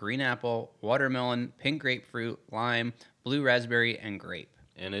 orange, green apple, watermelon, pink grapefruit, lime, blue raspberry, and grape.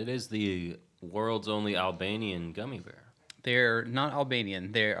 And it is the world's only Albanian gummy bear. They're not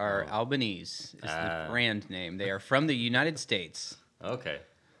Albanian. They are Albanese. Is the brand name. They are from the United States. Okay.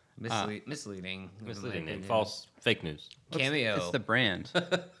 misleading. Misleading name. False. Fake news. Cameo. It's the brand.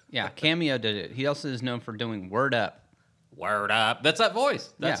 Yeah, Cameo did it. He also is known for doing Word Up. Word up. That's that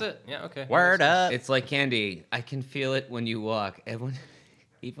voice. That's Yeah. it. Yeah, okay. Word Up. It's like candy. I can feel it when you walk. Everyone,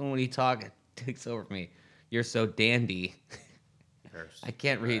 even when you talk, it takes over me. You're so dandy. I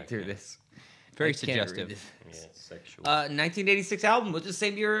can't read through this. Very I can't read suggestive. this. Yeah, sexual. 1986 album, which is the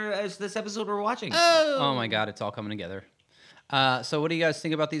same year as this episode we're watching. Oh my God, it's all coming together. So what do you guys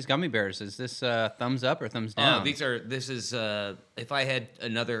think about these gummy bears? Is this thumbs up or thumbs down? This is if I had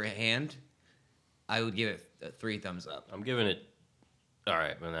another hand, I would give it 3 thumbs up. I'm giving it. All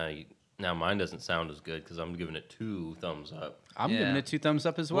right, but now mine doesn't sound as good because I'm giving it 2 thumbs up. I'm Yeah. giving it 2 thumbs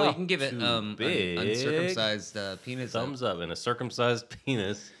up as Well, well. you can give it Too an big. uncircumcised penis. Thumbs up and a circumcised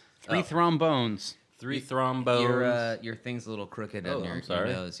penis. 3 up. thrombones. 3 thrombones. Your thing's a little crooked Oh, on your I'm sorry.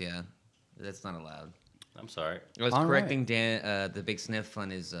 nose. Yeah, that's not allowed. I'm sorry. I was All correcting Dan. The big sniff on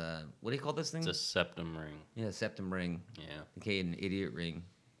his what do you call this thing? It's a septum ring. Yeah, septum ring. Yeah. Okay, an idiot ring.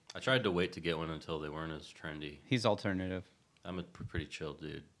 I tried to wait to get one until they weren't as trendy. He's alternative. I'm a pretty chill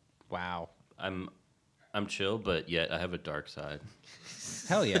dude. Wow. I'm chill, but yet I have a dark side.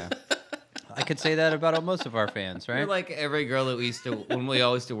 Hell yeah. I could say that about most of our fans, right? You're like every girl that we used to when we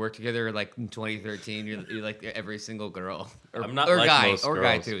always used to work together, like in 2013. You're like every single girl, or, I'm not or like guy, most or girls.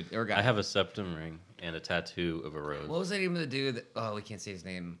 guy too, or guy. I have a septum ring and a tattoo of a rose. What was the name of the dude? Oh, we can't say his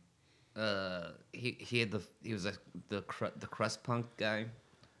name. He was the crust punk guy.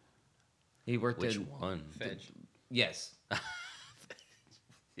 He worked Which in one? Yes.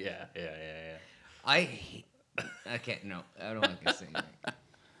 Yeah. I can't. No, I don't like to say anything.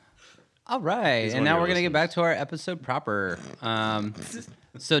 All right, He's and one now of we're your gonna get back to our episode proper.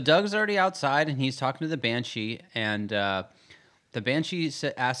 So Doug's already outside, and he's talking to the Banshee, and the Banshee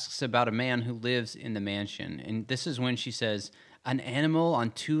asks about a man who lives in the mansion, and this is when she says, "An animal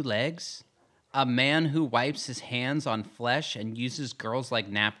on 2 legs, a man who wipes his hands on flesh and uses girls like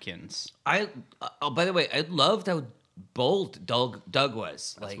napkins." Oh, by the way, I loved how bold Doug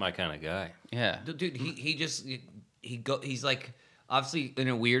was. That's Like, my kind of guy. Yeah, dude, he's like obviously in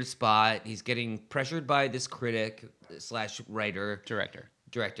a weird spot. He's getting pressured by this critic / writer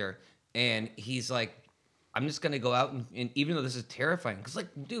director, and he's like, I'm just gonna go out and even though this is terrifying, because like,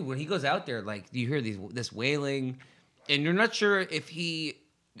 dude, when he goes out there, like you hear this wailing, and you're not sure if he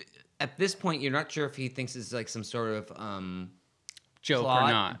at this point you're not sure if he thinks it's like some sort of joke plot,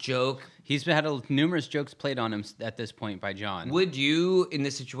 or not. joke. He's had numerous jokes played on him at this point by John. Would you, in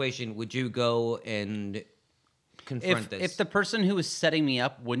this situation, would you go and confront this? If the person who was setting me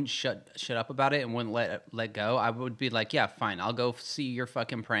up wouldn't shut up about it and wouldn't let go, I would be like, yeah, fine, I'll go see your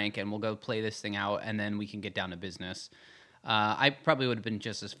fucking prank and we'll go play this thing out and then we can get down to business. I probably would have been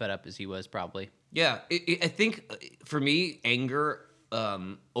just as fed up as he was, probably. Yeah, I think for me, anger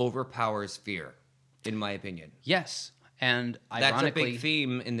overpowers fear, in my opinion. Yes, and That's a ironically, big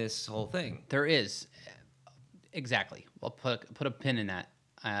theme in this whole thing. there is. Exactly. Well, put a pin in that.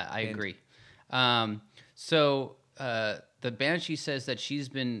 I agree. So the Banshee says that she's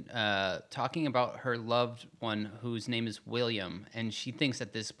been talking about her loved one whose name is William, and she thinks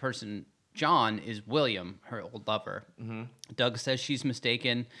that this person, John, is William, her old lover. Mm-hmm. Doug says she's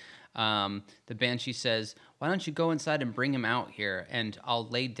mistaken. The Banshee says, "Why don't you go inside and bring him out here, and I'll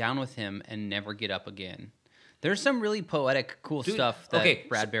lay down with him and never get up again." There's some really poetic, cool stuff that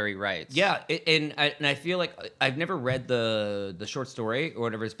Bradbury writes. Yeah, and I feel like I've never read the short story or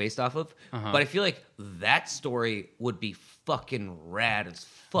whatever it's based off of, but I feel like that story would be fucking rad as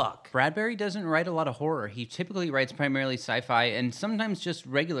fuck. Bradbury doesn't write a lot of horror. He typically writes primarily sci-fi and sometimes just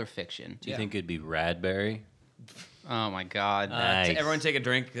regular fiction. Do you think it'd be Radberry? Oh my God! Nice. Everyone take a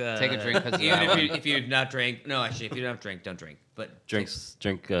drink. Take a drink because Even if you've not drank. No, actually, if you don't have drink, don't drink. But Drink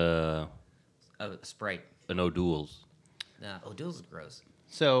Sprite. an O'Doul's. Nah, O'Doul's is gross.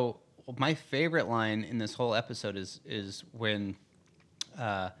 So my favorite line in this whole episode is when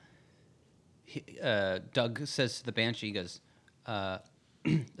Doug says to the Banshee, he goes,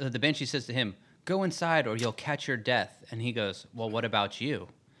 the Banshee says to him, "Go inside or you'll catch your death." And he goes, "Well, what about you?"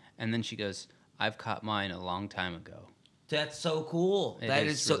 And then she goes, "I've caught mine a long time ago." That's so cool. It That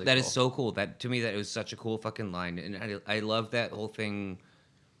is is so. really That is cool. so cool. That to me, that was such a cool fucking line, and I love that whole thing.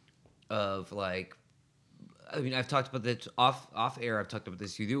 Of like, I mean, I've talked about this off air. I've talked about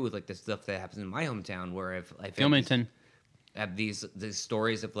this with you with like the stuff that happens in my hometown where I've Filmington. have these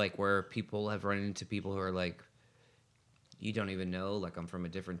stories of like where people have run into people who are like, you don't even know, like I'm from a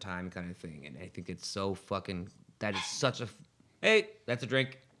different time kind of thing, and I think it's so fucking. That is such a. Hey, that's a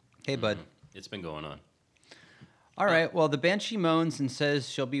drink. Hey, bud. It's been going on. All right. Well, the Banshee moans and says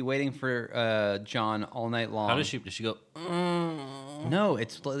she'll be waiting for John all night long. How does she go? No,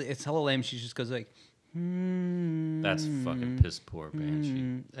 it's hella lame. She just goes like, That's fucking piss poor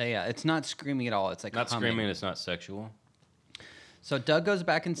Banshee. yeah, it's not screaming at all. It's like Not humming. screaming. It's not sexual. So Doug goes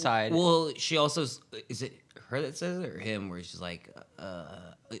back inside. Well, she also is it her that says it or him where she's like,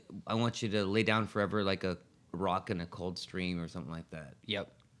 I want you to lay down forever like a rock in a cold stream or something like that.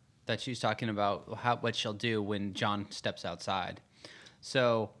 Yep. That she's talking about what she'll do when John steps outside.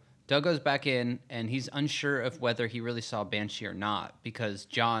 So Doug goes back in, and he's unsure of whether he really saw Banshee or not, because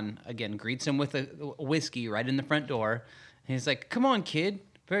John, again, greets him with a whiskey right in the front door. And he's like, "Come on, kid.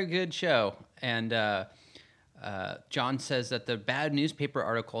 Very good show." And John says that the bad newspaper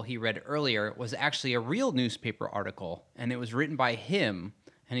article he read earlier was actually a real newspaper article, and it was written by him.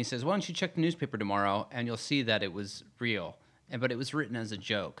 And he says, "Why don't you check the newspaper tomorrow, and you'll see that it was real." But it was written as a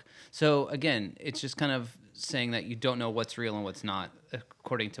joke. So again, it's just kind of saying that you don't know what's real and what's not,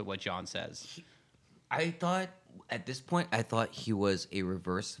 according to what John says. I thought at this point he was a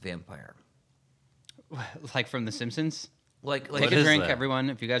reverse vampire. Like from The Simpsons. Like Take What a is drink, that? everyone.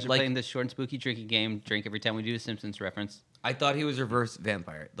 If you guys are Like- playing this short and spooky drinking game, drink every time we do a Simpsons reference. I thought he was reverse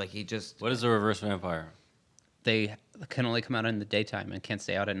vampire. Like he just What is a reverse vampire? They can only come out in the daytime and can't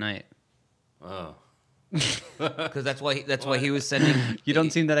stay out at night. Oh. because that's why he was sending. You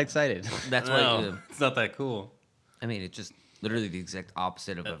don't seem that excited. That's why. No, it's not that cool. I mean, it's just literally the exact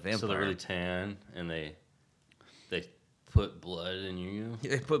opposite of a vampire. So they're really tan, and they put blood in you.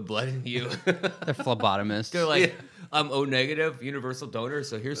 They put blood in you. They're phlebotomists. They're like, I'm O negative, universal donor.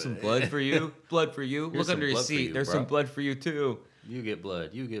 So here's some blood for you. Blood for you. Here's Look under some your blood for seat. you, There's bro. some blood for you too. You get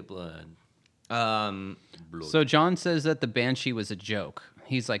blood. You get blood. Um, Blood. So John says that the banshee was a joke.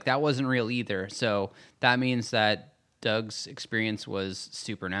 He's like, that wasn't real either. So that means that Doug's experience was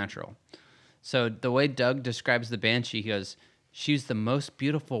supernatural. So the way Doug describes the banshee, he goes, she's the most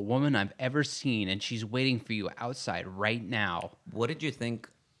beautiful woman I've ever seen, and she's waiting for you outside right now. what did you think?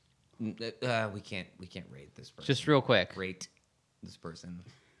 We can't rate this person. Just real quick. rate this person.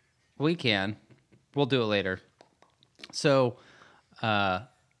 We can. We'll do it later. So,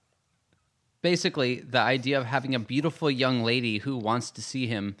 basically, the idea of having a beautiful young lady who wants to see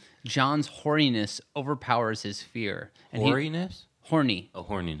him, John's horniness overpowers his fear. And Horiness? Horny. Oh,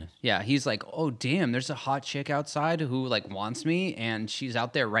 horniness. Yeah, he's like, oh, damn, there's a hot chick outside who, like, wants me, and she's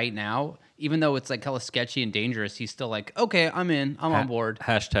out there right now. Even though it's, like, hella sketchy and dangerous, he's still like, okay, I'm in. I'm on board.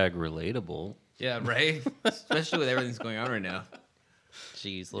 Hashtag relatable. Yeah, right. Especially with everything's going on right now.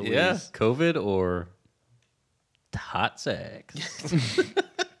 Jeez, Louise. Yeah. COVID or hot sex.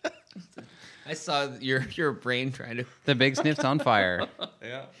 I saw your brain trying to. The big sniff's on fire.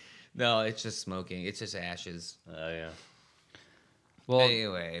 Yeah. No, it's just smoking. It's just ashes. Yeah. Well,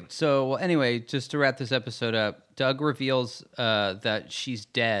 Anyway, just to wrap this episode up, Doug reveals that she's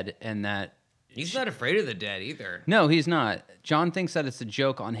dead and that... he's not afraid of the dead either. No, he's not. John thinks that it's a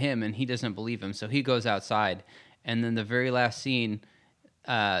joke on him, and he doesn't believe him, so he goes outside. And then the very last scene,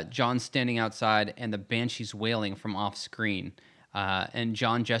 John's standing outside, and the banshee's wailing from off screen. And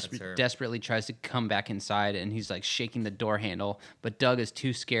John her. desperately tries to come back inside, and he's like shaking the door handle, but Doug is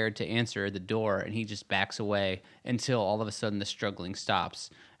too scared to answer the door, and he just backs away until all of a sudden the struggling stops.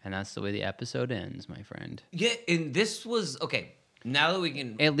 And that's the way the episode ends, my friend. Yeah, and this was okay. Now that we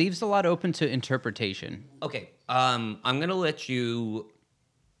can, It leaves a lot open to interpretation. okay. I'm gonna let you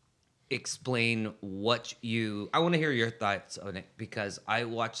explain what you. I want to hear your thoughts on it because I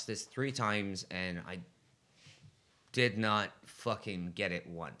watched this 3 times and I did not fucking get it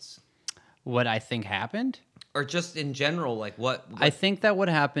once. What I think happened? Or just in general, like what I think that what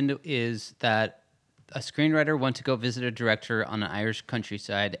happened is that a screenwriter went to go visit a director on an Irish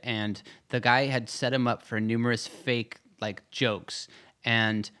countryside, and the guy had set him up for numerous fake like jokes.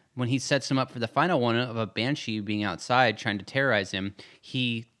 And when he sets him up for the final one of a banshee being outside trying to terrorize him,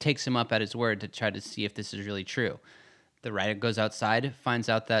 he takes him up at his word to try to see if this is really true. The writer goes outside, finds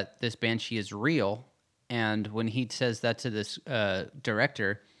out that this banshee is real, and when he says that to this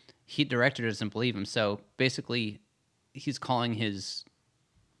director doesn't believe him. So basically, he's calling his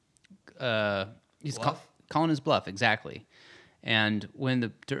calling his bluff, exactly. And when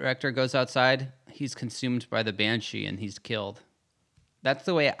the director goes outside, he's consumed by the banshee and he's killed. That's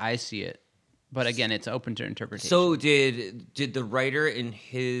the way I see it. But again, it's open to interpretation. So did the writer in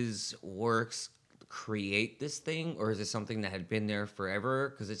his works create this thing, or is it something that had been there forever?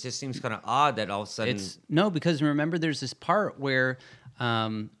 Because it just seems kind of odd that all of a sudden No, because remember, there's this part where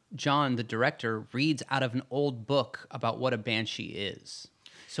John, the director, reads out of an old book about what a banshee is.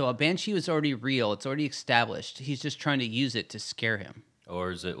 So a banshee was already real. It's already established. He's just trying to use it to scare him.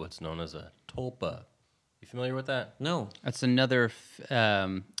 Or is it what's known as a tulpa? You familiar with that? no. That's another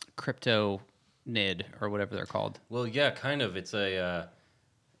crypto nid or whatever they're called. Well, yeah, kind of. It's a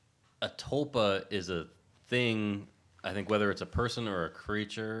tulpa is a thing, I think, whether it's a person or a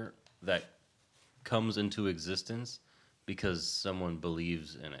creature that comes into existence because someone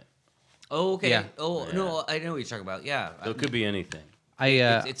believes in it. Oh, okay. Yeah. Oh, no, I know what you're talking about. Yeah. So it could be anything.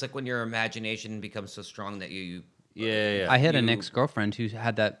 It's like when your imagination becomes so strong that you Yeah. I had an you- ex-girlfriend who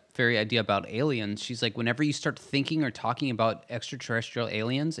had that very idea about aliens. She's like, whenever you start thinking or talking about extraterrestrial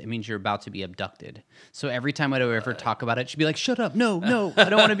aliens, it means you're about to be abducted. So every time I'd ever talk about it, she'd be like, shut up, no, I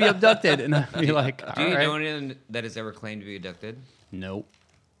don't want to be abducted. And I'd be like, Do you all right. know anyone that has ever claimed to be abducted? Nope.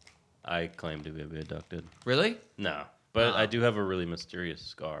 I claim to be abducted. Really? No, but I do have a really mysterious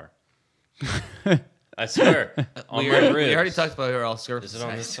scar. I swear. On my ribs. We already talked about her all Is surface. it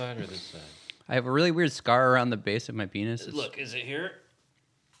on this side or this side? I have a really weird scar around the base of my penis. It's- Look, is it here?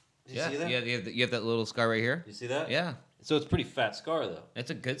 You Yeah, see that? you have that little scar right here. You see that? Yeah, So it's a pretty fat scar, though. it's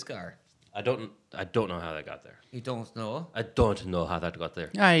a good scar. I don't know how that got there. You don't know? I don't know how that got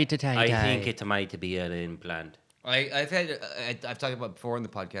there. I think it might be an implant. I've talked about it before in the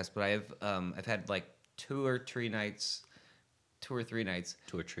podcast, but I've had like 2 or 3 nights To a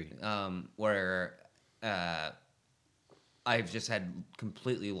tree. where I've just had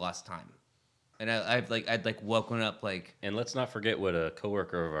completely lost time, and I'd woken up like, And let's not forget what a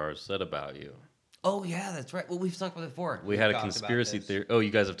coworker of ours said about you. oh yeah, that's right. Well, we've talked about it before. We had a talked about conspiracy this. theory. Oh, you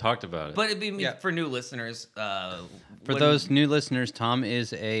guys have talked about it. But it'd be Yeah. for new listeners. For those new listeners, Tom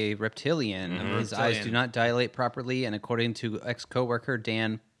is a reptilian. His eyes Reptilian. do not dilate properly, and according to ex-coworker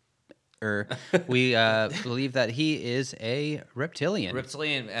Dan we believe that he is a reptilian.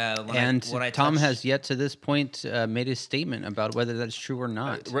 Reptilian. And when I Tom touched- has yet to this point made a statement about whether that's true or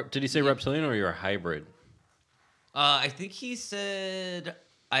not. Did he say reptilian or you're a hybrid? I think he said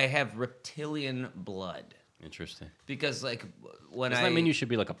I have reptilian blood Interesting. because like when Doesn't that mean you should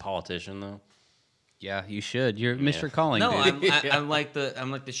be like a politician though? Yeah, you should. You're Mr. Calling. No, dude. I'm like the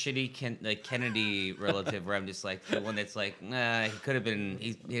shitty Kennedy relative where I'm just like the one that's like, nah, he could have been.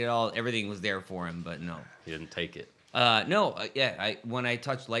 He had everything was there for him, but no. He didn't take it. No, yeah. When I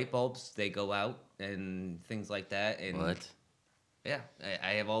touch light bulbs, they go out and things like that. And What? Yeah,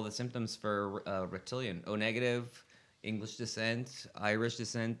 I have all the symptoms for reptilian: O negative, English descent, Irish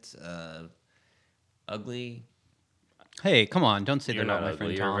descent, ugly. Hey, come on! Don't say You're that about not my ugly.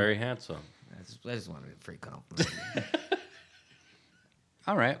 friend You're Tom. very handsome. I just wanted a free compliment.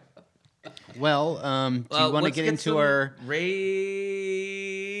 All right. Well, do you want to let's get into some our rating?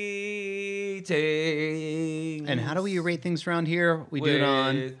 and how do we rate things around here? We do it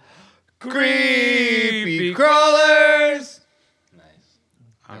on with Creepy Crawlers. Nice.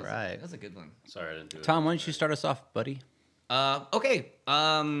 All right, That's a good one. Sorry I didn't do it. Tom, why don't you start us off, buddy? Okay.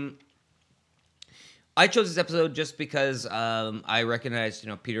 I chose this episode just because I recognized,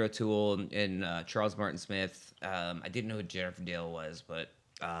 Peter O'Toole and Charles Martin Smith. I didn't know who Jennifer Dale was, but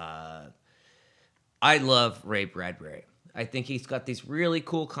I love Ray Bradbury. I think he's got these really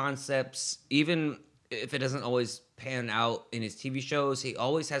cool concepts. Even if it doesn't always pan out in his TV shows, he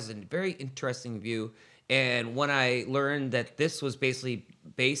always has a very interesting view. And when I learned that this was basically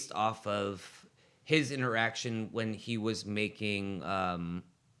based off of his interaction when he was making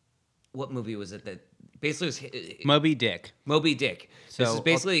what movie was it that basically was Moby Dick. Moby Dick. This So, is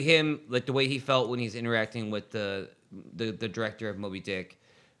basically him, like the way he felt when he's interacting with the director of Moby Dick.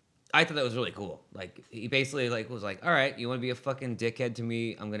 I thought that was really cool. Like he basically was like, all right, you want to be a fucking dickhead to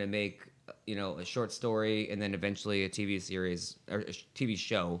me? I'm gonna make a short story and then eventually a TV series or a TV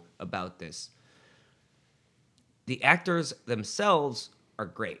show about this. The actors themselves are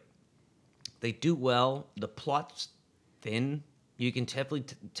great. They do well. The plot's thin. You can definitely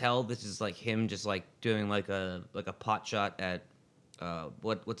tell this is like him just like doing like a pot shot at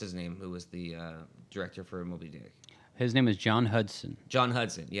what's his name? Who was the director for Moby Dick? His name is John Hudson. John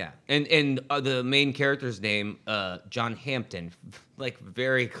Hudson, yeah, and the main character's name, John Hampton, like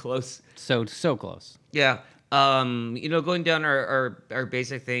very close. So close. Yeah, going down our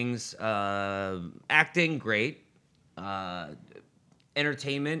basic things, acting great,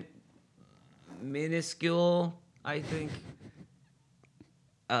 entertainment minuscule, I think.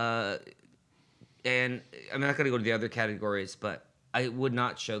 And I'm not going to go to the other categories, but I would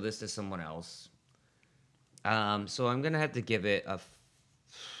not show this to someone else. So I'm going to have to give it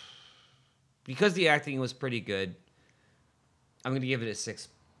because the acting was pretty good, I'm going to give it a 6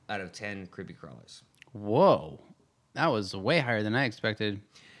 out of 10 creepy crawlers. Whoa, that was way higher than I expected.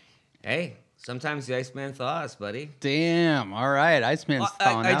 Hey, sometimes the Iceman thaws, buddy. Damn. All right, Iceman's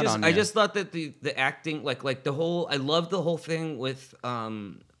thawing out on you. I just thought that the acting, like the whole, I loved the whole thing with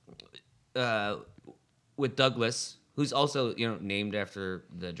Douglas, who's also named after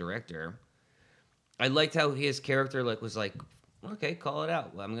the director. I liked how his character was like, okay, call it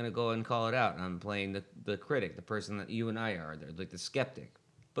out. Well, I'm gonna go and call it out. I'm playing the critic, the person that you and I are, like the skeptic.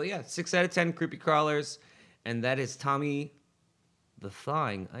 But yeah, 6 out of 10 creepy crawlers, and that is Tommy, the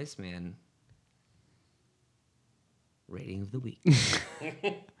Thawing Iceman. Rating of the week.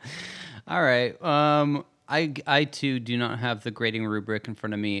 All right. I too do not have the grading rubric in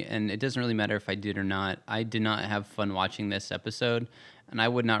front of me, and it doesn't really matter if I did or not. I did not have fun watching this episode, and I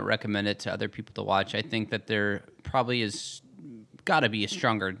would not recommend it to other people to watch. I think that there probably is got to be a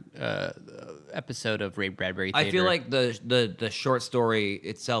stronger episode of Ray Bradbury Theater. I feel like the short story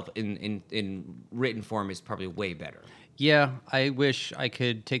itself in written form is probably way better. Yeah, I wish I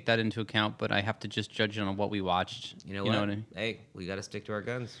could take that into account, but I have to just judge it on what we watched. You know what I mean? Hey, we got to stick to our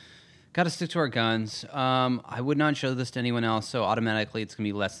guns. Got to stick to our guns. I would not show this to anyone else, so automatically it's going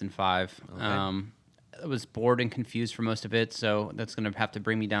to be less than 5. Okay. I was bored and confused for most of it, so that's going to have to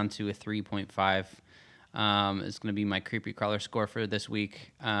bring me down to a 3.5. It's going to be my creepy crawler score for this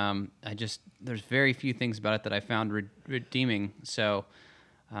week. There's very few things about it that I found redeeming. So,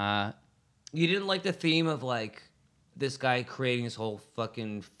 you didn't like the theme of like this guy creating his whole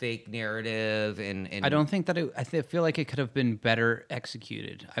fucking fake narrative and I don't think that I feel like it could have been better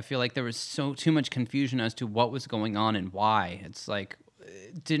executed. I feel like there was too much confusion as to what was going on and why. It's like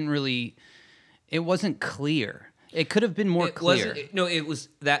it wasn't clear. It could have been more clear. It was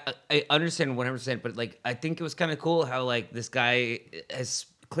that I understand 100%, but like I think it was kind of cool how like this guy has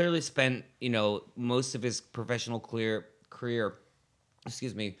clearly spent most of his professional career,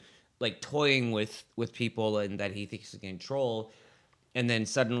 like toying with people and that he thinks he can control, and then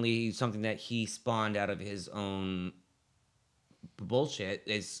suddenly something that he spawned out of his own bullshit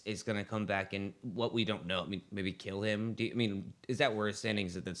is gonna come back and what we don't know. I mean, maybe kill him. Is that where his standing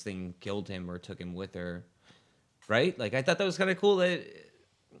is that this thing killed him or took him with her? Right? Like I thought that was kind of cool that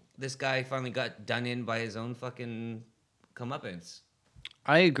this guy finally got done in by his own fucking comeuppance.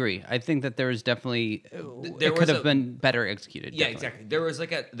 I agree. I think that there was definitely There it was could have a- been better executed. Yeah, definitely.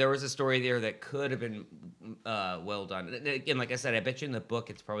 exactly. There was a story there that could have been well done. And again, like I said, I bet you in the book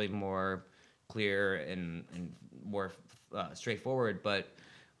it's probably more clear and more straightforward. But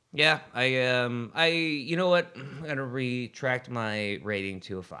yeah, I you know what? I'm gonna retract my rating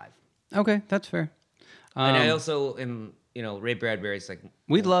to a 5. Okay, that's fair. And I also am, Ray Bradbury's like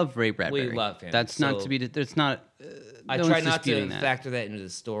We love Ray Bradbury. love him, That's not so- to be. There's not. I no try one's not to disputing that. factor that into the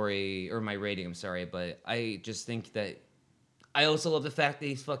story or my rating. I'm sorry, but I just think that I also love the fact that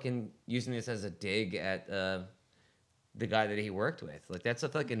he's fucking using this as a dig at the guy that he worked with. Like that's a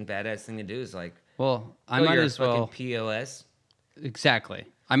fucking badass thing to do. Is like, Well, I oh, might you're a as well. fucking POS. Exactly.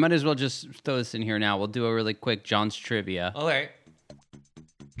 I might as well just throw this in here now. We'll do a really quick John's trivia. All right.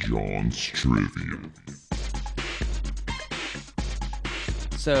 John's Trivia.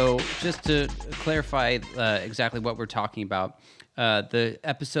 So, just to clarify exactly what we're talking about, the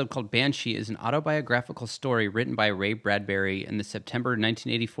episode called Banshee is an autobiographical story written by Ray Bradbury in the September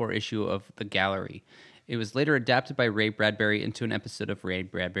 1984 issue of The Gallery. It was later adapted by Ray Bradbury into an episode of Ray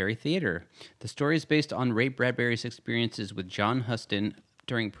Bradbury Theater. The story is based on Ray Bradbury's experiences with John Huston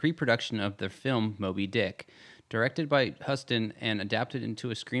during pre-production of the film Moby Dick. Directed by Huston and adapted into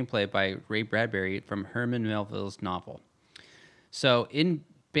a screenplay by Ray Bradbury from Herman Melville's novel. So in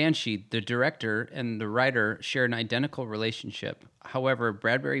Banshee, the director and the writer share an identical relationship. However,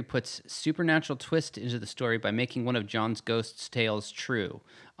 Bradbury puts supernatural twist into the story by making one of John's ghost tales true.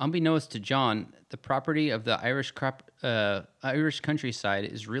 Unbeknownst to John, the property of the Irish countryside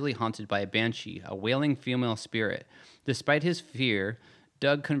is really haunted by a banshee, a wailing female spirit. Despite his fear,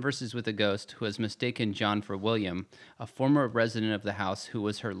 Doug converses with a ghost who has mistaken John for William, a former resident of the house who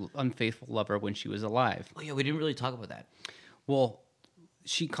was her unfaithful lover when she was alive. Oh yeah, we didn't really talk about that. Well,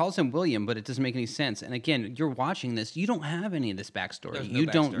 she calls him William, but it doesn't make any sense. And again, you're watching this. You don't have any of this backstory. There's no You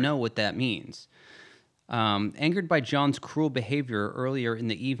don't backstory. know what that means. Angered by John's cruel behavior earlier in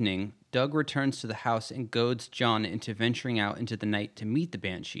the evening, Doug returns to the house and goads John into venturing out into the night to meet the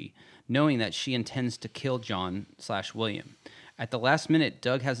Banshee, knowing that she intends to kill John/William. At the last minute,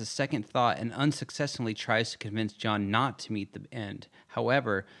 Doug has a second thought and unsuccessfully tries to convince John not to meet the end.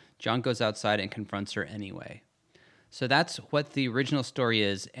 However, John goes outside and confronts her anyway. So that's what the original story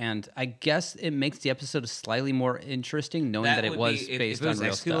is, and I guess it makes the episode slightly more interesting knowing that it would was be, based if it was on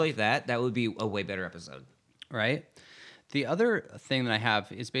real executed stuff, like that would be a way better episode. right? The other thing that I have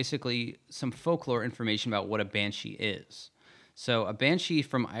is basically some folklore information about what a banshee is. So a banshee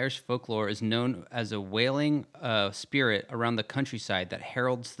from Irish folklore is known as a wailing spirit around the countryside that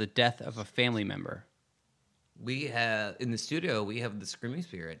heralds the death of a family member. We have in the studio. We have the screaming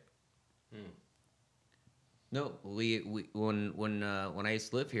spirit. No, we when I used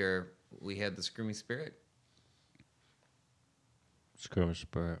to live here, we had the screaming spirit. Screaming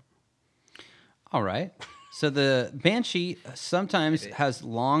spirit. All right. So the banshee sometimes has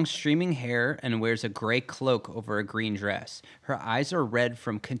long streaming hair and wears a gray cloak over a green dress. Her eyes are red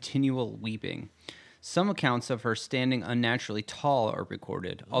from continual weeping. Some accounts of her standing unnaturally tall are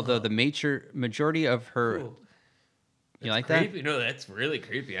recorded, although the majority of her... Ooh. You like Creepy? that? No, that's really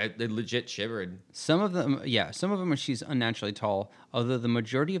creepy. I legit shivered. Some of them she's unnaturally tall, although the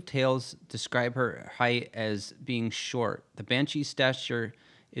majority of tales describe her height as being short. The banshee's stature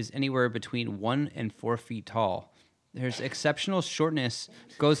is anywhere between 1 and 4 feet tall. There's exceptional shortness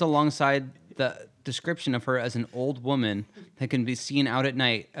goes alongside the description of her as an old woman that can be seen out at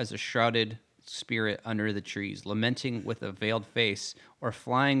night as a shrouded spirit under the trees, lamenting with a veiled face or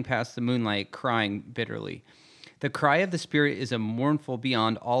flying past the moonlight, crying bitterly. The cry of the spirit is a mournful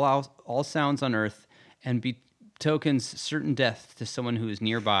beyond all sounds on earth and betokens certain death to someone who is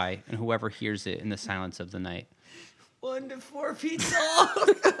nearby and whoever hears it in the silence of the night. 1 to 4 feet tall.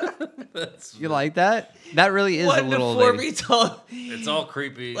 You like that? That really is a 1 to little 4 lady. feet tall. It's all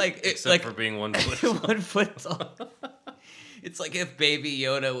creepy, Like, it- except like- for being 1 foot. 1 foot tall. It's like if Baby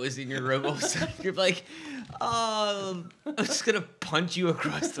Yoda was in your room, all of a sudden you're like, I'm just gonna punch you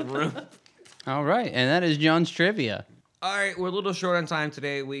across the room. All right, and that is John's trivia. All right, we're a little short on time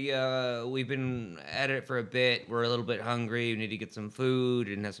today. We've been at it for a bit. We're a little bit hungry. We need to get some food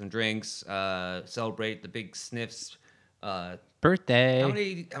and have some drinks. Celebrate the big sniffs. Birthday. How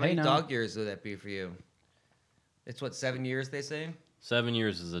many Hey, now. dog years would that be for you? It's what, 7 years they say? 7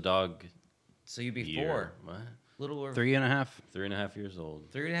 years is a dog So you'd be year. 4. What? Little over 3.5. 3.5 years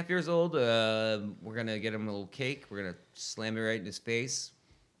old. 3.5 years old. We're gonna get him a little cake. We're gonna slam it right in his face.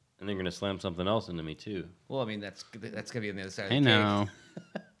 And then you're gonna slam something else into me too. Well, I mean that's gonna be on the other side Hey of the cake. now.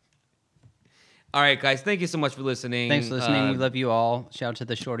 All right, guys. Thank you so much for listening. Thanks for listening. We love you all. Shout out to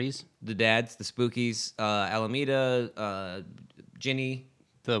the shorties, the dads, the spookies, Alameda, Ginny,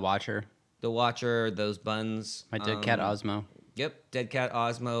 the watcher, the Watcher, those buns. my dead cat Osmo. Yep, dead cat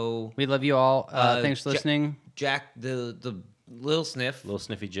Osmo, We love you all. Thanks for Ja- listening. Jack, the little sniff. Little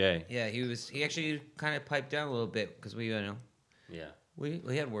Sniffy J. Yeah, he actually kind of piped down a little bit because we Yeah.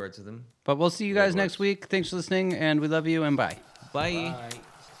 we had words with him. But we'll see you guys next week. Thanks for listening, and we love you, and bye. Bye.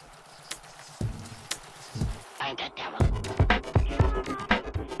 I'm the devil.